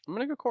Kennedy. I'm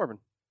going to go Corbin.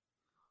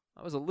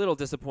 I was a little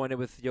disappointed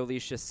with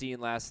Yoelish Chacin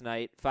last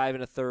night. 5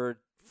 1/3,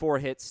 4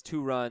 hits,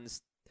 2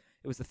 runs.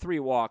 It was the 3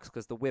 walks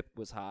because the whip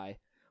was high,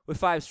 with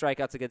 5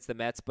 strikeouts against the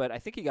Mets. But I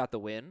think he got the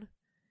win.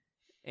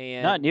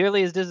 And not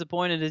nearly as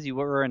disappointed as you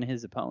were in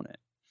his opponent.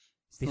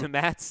 Steven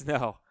Matz?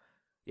 No.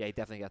 Yeah, he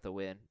definitely got the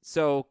win.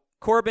 So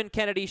Corbin,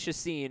 Kennedy,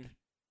 Chacin.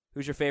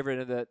 Who's your favorite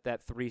of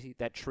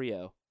that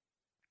trio?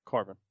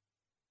 Corbin.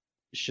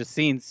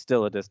 Chacin's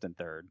still a distant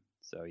third.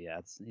 So yeah,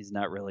 he's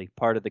not really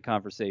part of the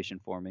conversation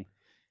for me.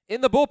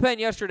 In the bullpen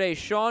yesterday,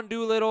 Sean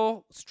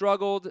Doolittle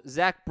struggled.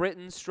 Zach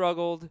Britton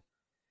struggled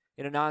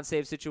in a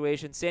non-save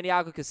situation.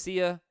 Santiago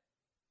Casilla,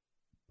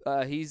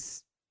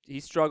 he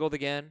struggled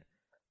again.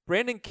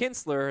 Brandon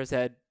Kinsler has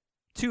had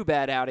 2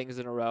 bad outings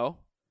in a row,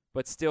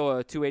 but still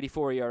a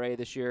 2.84 ERA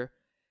this year.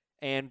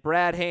 And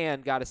Brad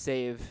Hand got a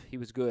save. He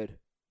was good.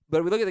 But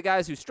if we look at the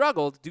guys who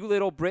struggled,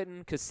 Doolittle,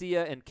 Britton,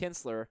 Casilla, and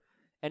Kinsler,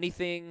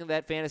 anything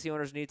that fantasy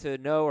owners need to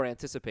know or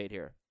anticipate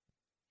here?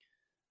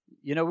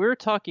 You know, we were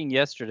talking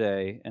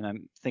yesterday, and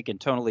I'm thinking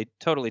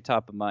totally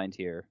top of mind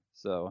here,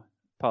 so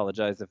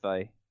apologize if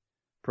I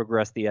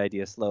progress the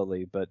idea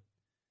slowly, but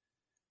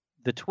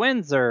the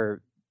Twins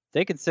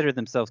they consider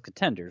themselves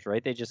contenders,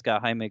 right? They just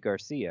got Jaime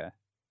Garcia.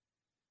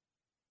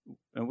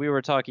 And we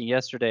were talking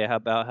yesterday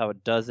about how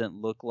it doesn't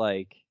look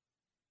like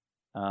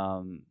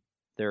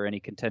there are any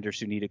contenders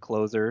who need a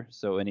closer,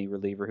 so any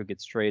reliever who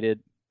gets traded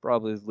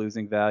probably is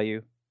losing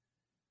value.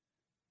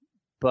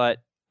 But,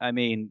 I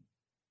mean,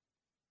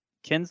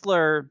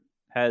 Kinsler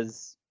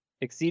has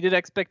exceeded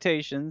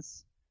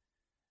expectations,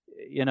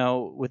 you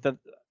know, with a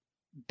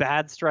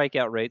bad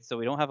strikeout rate, so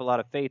we don't have a lot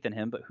of faith in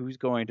him, but who's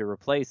going to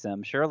replace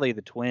him? Surely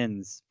the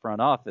Twins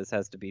front office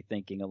has to be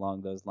thinking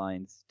along those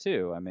lines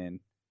too. I mean,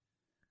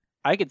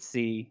 I could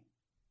see,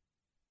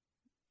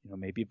 you know,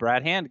 maybe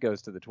Brad Hand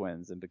goes to the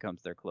Twins and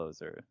becomes their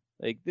closer.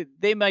 Like,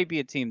 they might be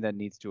a team that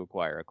needs to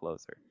acquire a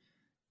closer.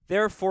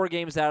 They're 4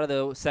 games out of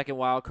the second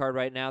wild card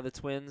right now, the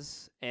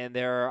Twins, and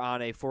they're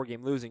on a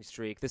 4-game losing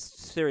streak. This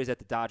series at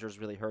the Dodgers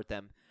really hurt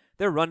them.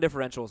 Their run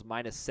differential is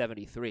minus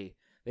 73.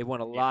 They won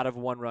a lot of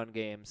one-run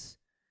games.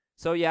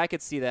 So, yeah, I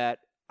could see that.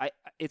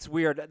 It's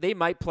weird. They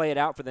might play it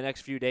out for the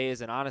next few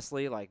days, and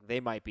honestly, like, they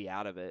might be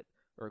out of it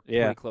or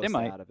pretty close to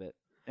out of it.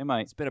 They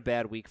might. It's been a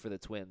bad week for the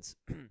Twins.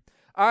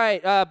 All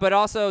right, but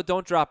also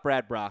don't drop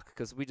Brad Brock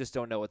because we just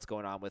don't know what's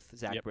going on with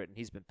Zach Britton.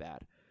 He's been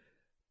bad.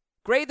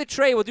 Grade the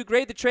trade. We'll do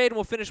grade the trade, and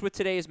we'll finish with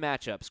today's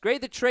matchups.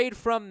 Grade the trade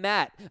from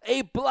Matt.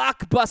 A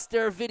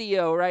blockbuster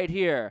video right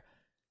here.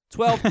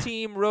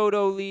 12-team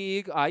Roto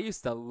League. I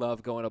used to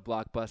love going to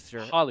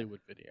Blockbuster.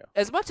 Hollywood Video.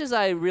 As much as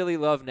I really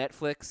love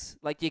Netflix,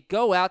 like you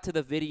go out to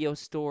the video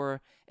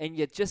store and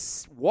you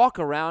just walk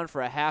around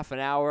for a half an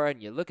hour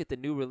and you look at the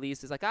new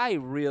releases. Like, I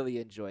really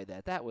enjoyed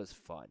that. That was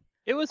fun.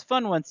 It was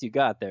fun once you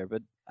got there,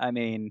 but I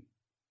mean,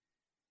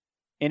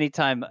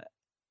 anytime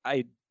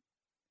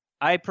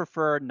I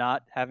prefer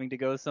not having to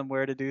go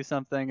somewhere to do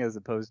something as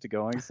opposed to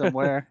going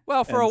somewhere.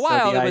 Well, for a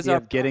while, it was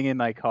getting in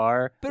my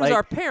car. But it was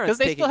our parents because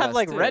they still have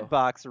like too.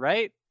 Redbox,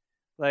 right?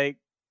 Like,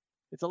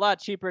 it's a lot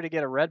cheaper to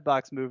get a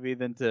Redbox movie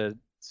than to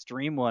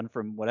stream one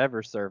from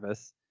whatever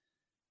service.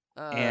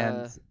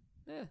 Stuff's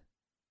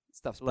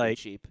pretty like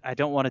cheap. I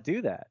don't want to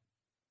do that.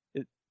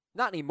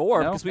 Not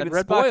anymore because we've been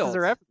Redboxes spoiled.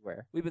 are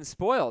everywhere. We've been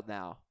spoiled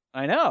now.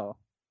 I know.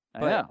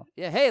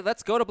 Yeah. Hey,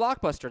 let's go to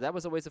Blockbuster. That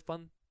was always a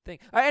fun thing.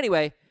 All right.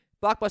 Anyway.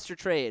 Blockbuster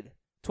trade,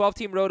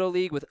 12-team Roto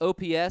League with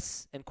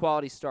OPS and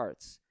quality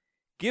starts.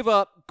 Give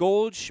up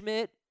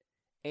Goldschmidt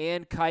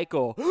and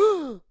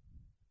Keuchel.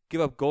 Give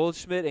up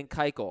Goldschmidt and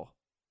Keuchel.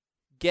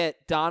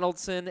 Get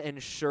Donaldson and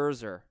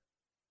Scherzer.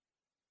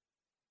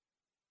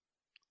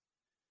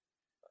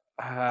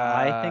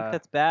 I think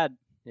that's bad.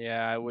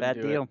 Yeah, I wouldn't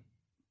bad do deal. it.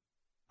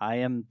 I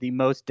am the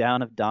most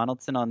down of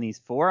Donaldson on these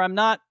 4. I'm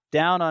not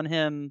down on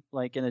him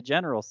like in a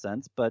general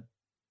sense, but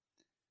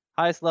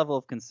highest level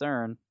of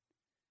concern.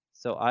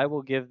 So I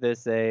will give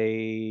this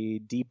a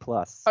D+.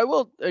 I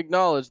will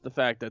acknowledge the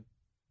fact that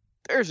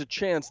there's a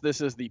chance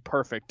this is the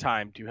perfect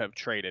time to have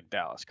traded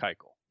Dallas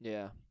Keuchel.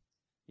 Yeah.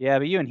 Yeah,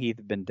 but you and Heath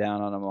have been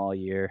down on him all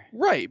year.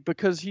 Right,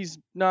 because he's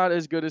not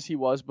as good as he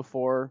was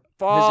before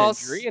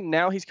False. his injury, and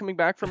now he's coming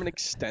back from an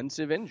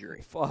extensive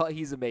injury.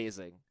 He's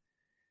amazing.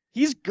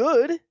 He's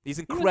good. He's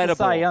He incredible. was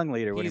the Cy Young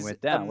leader when He's he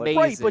went down. amazing.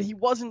 Right, but he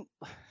wasn't.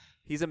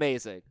 He's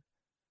amazing.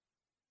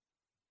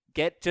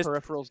 Just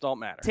peripherals don't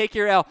matter. take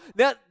your L.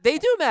 They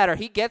do matter.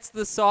 He gets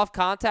the soft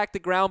contact, the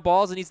ground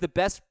balls, and he's the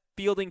best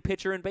fielding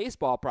pitcher in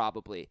baseball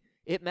probably.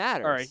 It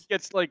matters. All right, he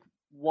gets like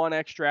one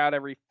extra out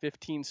every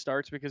 15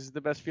 starts because he's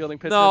the best fielding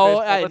pitcher No, in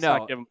baseball. I Let's know.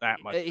 not give him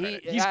that much He-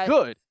 credit. I- He's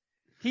good.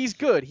 He's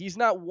good. He's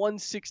not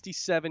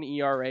 167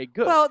 ERA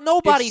good. Well,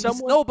 nobody's I don't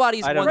know,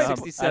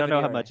 167. I don't know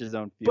how ERA. much his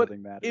own But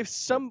fielding matters. if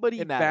somebody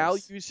It matters.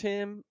 values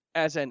him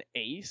as an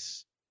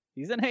ace,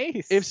 he's an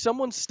ace. if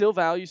someone still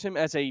values him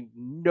as a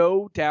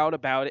no doubt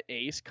about it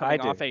ace coming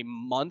I do. off a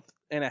month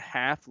and a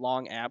half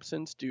long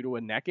absence due to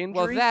a neck Well,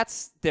 injury,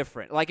 that's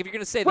different. Like if you're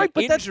going to say right,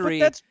 the but that's- injury.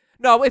 but that's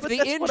No, if but the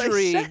that's what I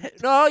injury. said.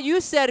 No, you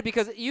said it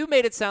because you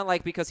made it sound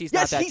like because he's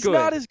yes, not that he's good.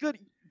 not as good.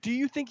 Do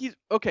you think he's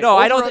okay? No,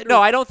 I over don't. under- No,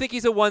 I don't think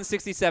he's a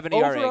 167 ERA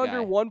over under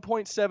guy.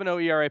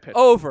 1.70 ERA pitcher.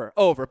 Over.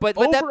 But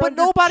Over but under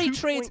nobody 2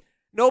 trades. point-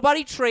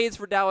 Nobody trades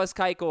for Dallas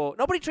Keuchel.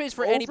 Nobody trades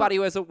for Over- anybody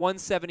who has a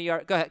 170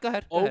 ERA. Go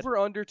ahead. Over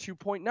under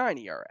 2.9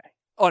 ERA.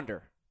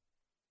 Under.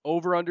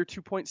 Over under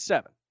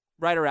 2.7.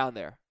 Right around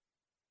there.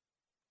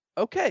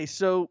 Okay,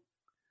 so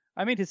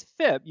I mean, his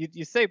FIP.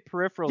 You say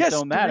peripherals yes,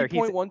 don't matter.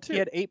 3.12. He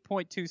had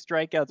 8.2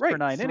 strikeouts Right, per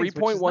 9 innings,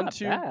 which is not 3.12.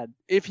 bad.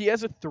 if he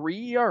has a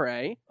 3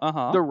 ERA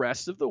the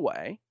rest of the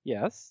way,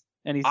 Yes.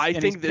 And he's. I and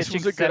think he's this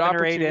was pitching a good 7 or 8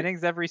 opportunity,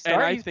 innings every start.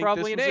 and I he's think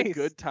probably this an was ace. a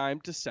good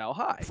time to sell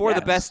high. For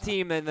the Yes. best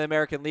team in the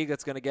American League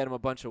that's going to get him a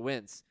bunch of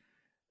wins.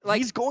 Like,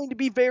 he's going to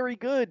be very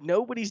good.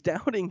 Nobody's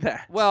doubting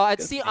that. well,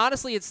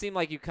 honestly, it seemed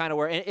like you kind of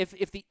were. And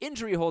if the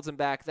injury holds him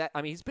back,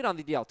 he's been on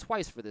the DL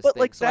twice for this But,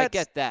 thing, like, so I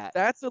get that.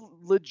 That's a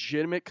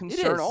legitimate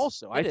concern is.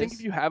 also. I It think is.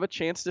 if you have a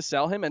chance to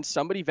sell him and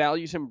somebody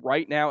values him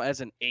right now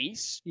as an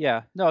ace,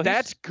 Yeah. No,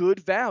 that's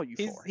good value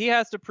for him. he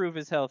has to prove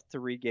his health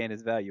to regain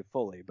his value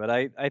fully. But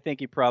I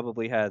think he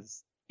probably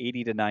has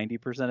 80 to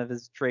 90% of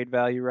his trade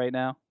value right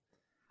now.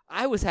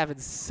 I was having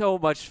so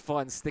much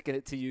fun sticking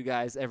it to you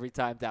guys every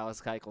time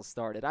Dallas Keuchel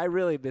started. I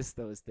really missed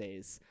those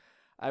days.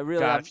 I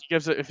really. God,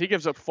 if he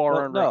gives up 4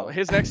 Well, in no.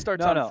 his next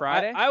start's No, on no.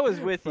 Friday. I was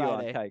with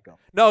Friday. you on Keuchel.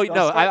 No, Don't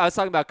no. start- I was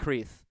talking about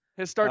Creeth.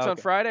 His start's on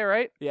Okay. Friday,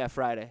 right? Yeah,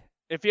 Friday.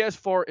 If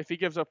he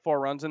gives up 4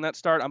 runs in that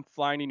start, I'm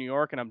flying to New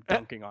York and I'm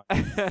dunking on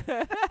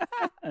him.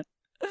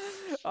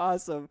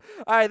 Awesome.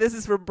 All right, this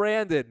is from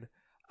Brandon.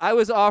 I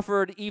was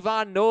offered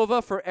Ivan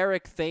Nova for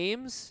Eric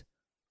Thames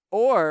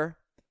or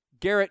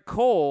Garrett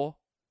Cole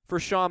for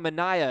Sean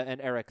Manaea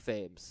and Eric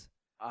Thames.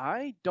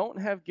 I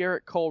don't have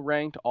Garrett Cole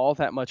ranked all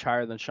that much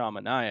higher than Sean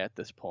Manaea at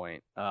this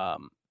point.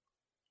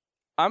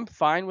 I'm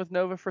fine with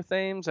Nova for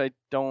Thames. I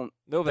don't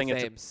Nova think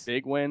Thames. it's a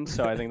big win,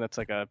 so I think that's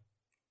like a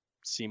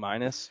C-. I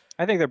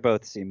think they're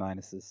both C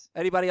minuses.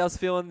 Anybody else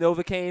feeling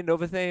Novocaine,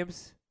 Nova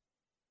Thames?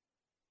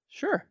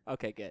 Sure.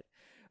 Okay, good.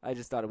 I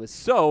just thought it was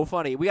so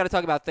funny. We got to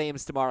talk about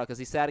Thames tomorrow because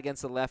he sat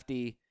against the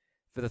lefty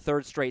for the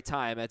 3rd straight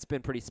time. It's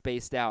been pretty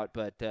spaced out,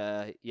 but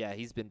yeah,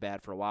 he's been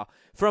bad for a while.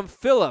 From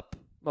Philip,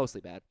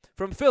 mostly bad.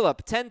 From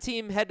Philip,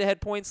 10-team head-to-head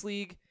points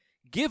league.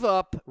 Give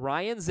up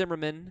Ryan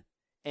Zimmerman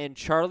and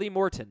Charlie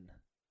Morton.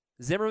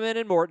 Zimmerman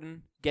and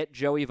Morton get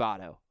Joey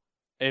Votto.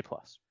 A+.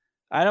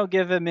 I don't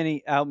give him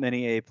many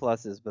A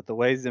pluses, but the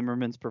way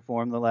Zimmerman's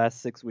performed the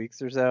last 6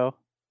 weeks or so,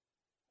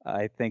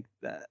 I think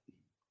that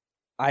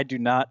I do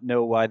not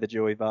know why the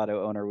Joey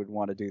Votto owner would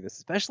want to do this,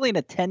 especially in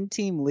a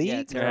 10-team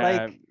league.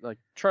 terrible. Like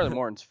Charlie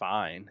Morton's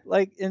fine.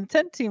 Like in a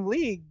 10-team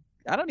league,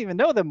 I don't even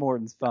know that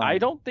Morton's fine. I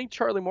don't think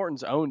Charlie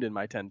Morton's owned in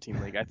my 10-team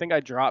league. I think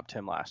I dropped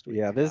him last week.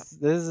 Yeah, this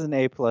is an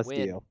A+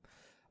 Win. deal.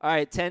 All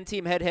right,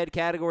 10-team head-to-head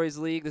categories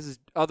league. This is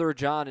Other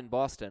John in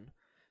Boston.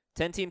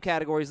 10-team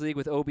categories league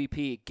with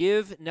OBP.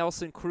 Give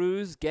Nelson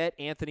Cruz, get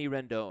Anthony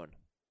Rendon.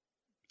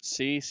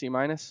 C-.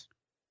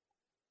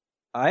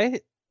 I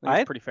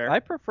That's pretty fair. I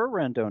prefer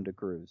Rendon to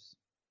Cruz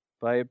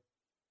by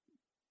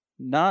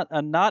not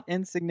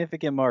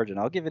insignificant margin.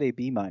 I'll give it a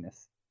B-.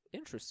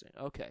 Interesting.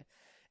 Okay.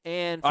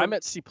 And I'm from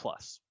at C+.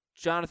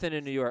 Jonathan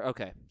in New York.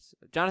 Okay.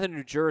 Jonathan in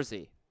New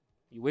Jersey.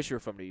 You wish you were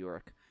from New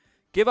York.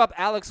 Give up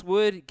Alex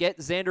Wood, get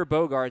Xander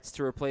Bogaerts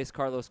to replace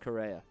Carlos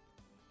Correa.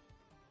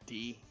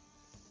 D.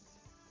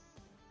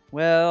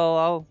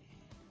 Well,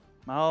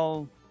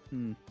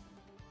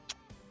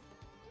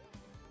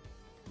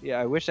 yeah,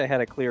 I wish I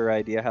had a clearer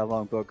idea how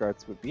long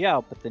Bogarts would be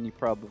out, but then you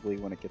probably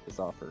wouldn't get this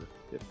offer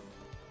if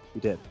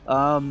you did.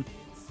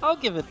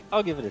 I'll give it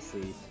a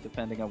C,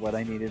 depending on what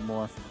I needed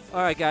more.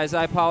 All right, guys.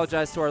 I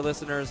apologize to our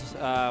listeners.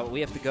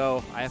 We have to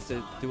go. I have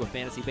to do a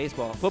fantasy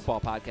football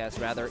podcast,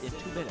 rather, in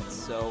 2 minutes.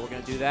 So we're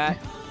going to do that.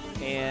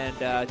 And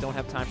don't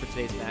have time for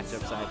today's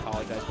matchups. I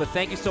apologize. But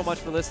thank you so much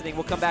for listening.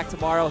 We'll come back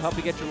tomorrow, help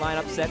you get your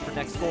lineup set for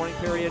next scoring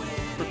period.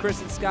 For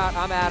Chris and Scott,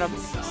 I'm Adam.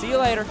 See you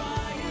later.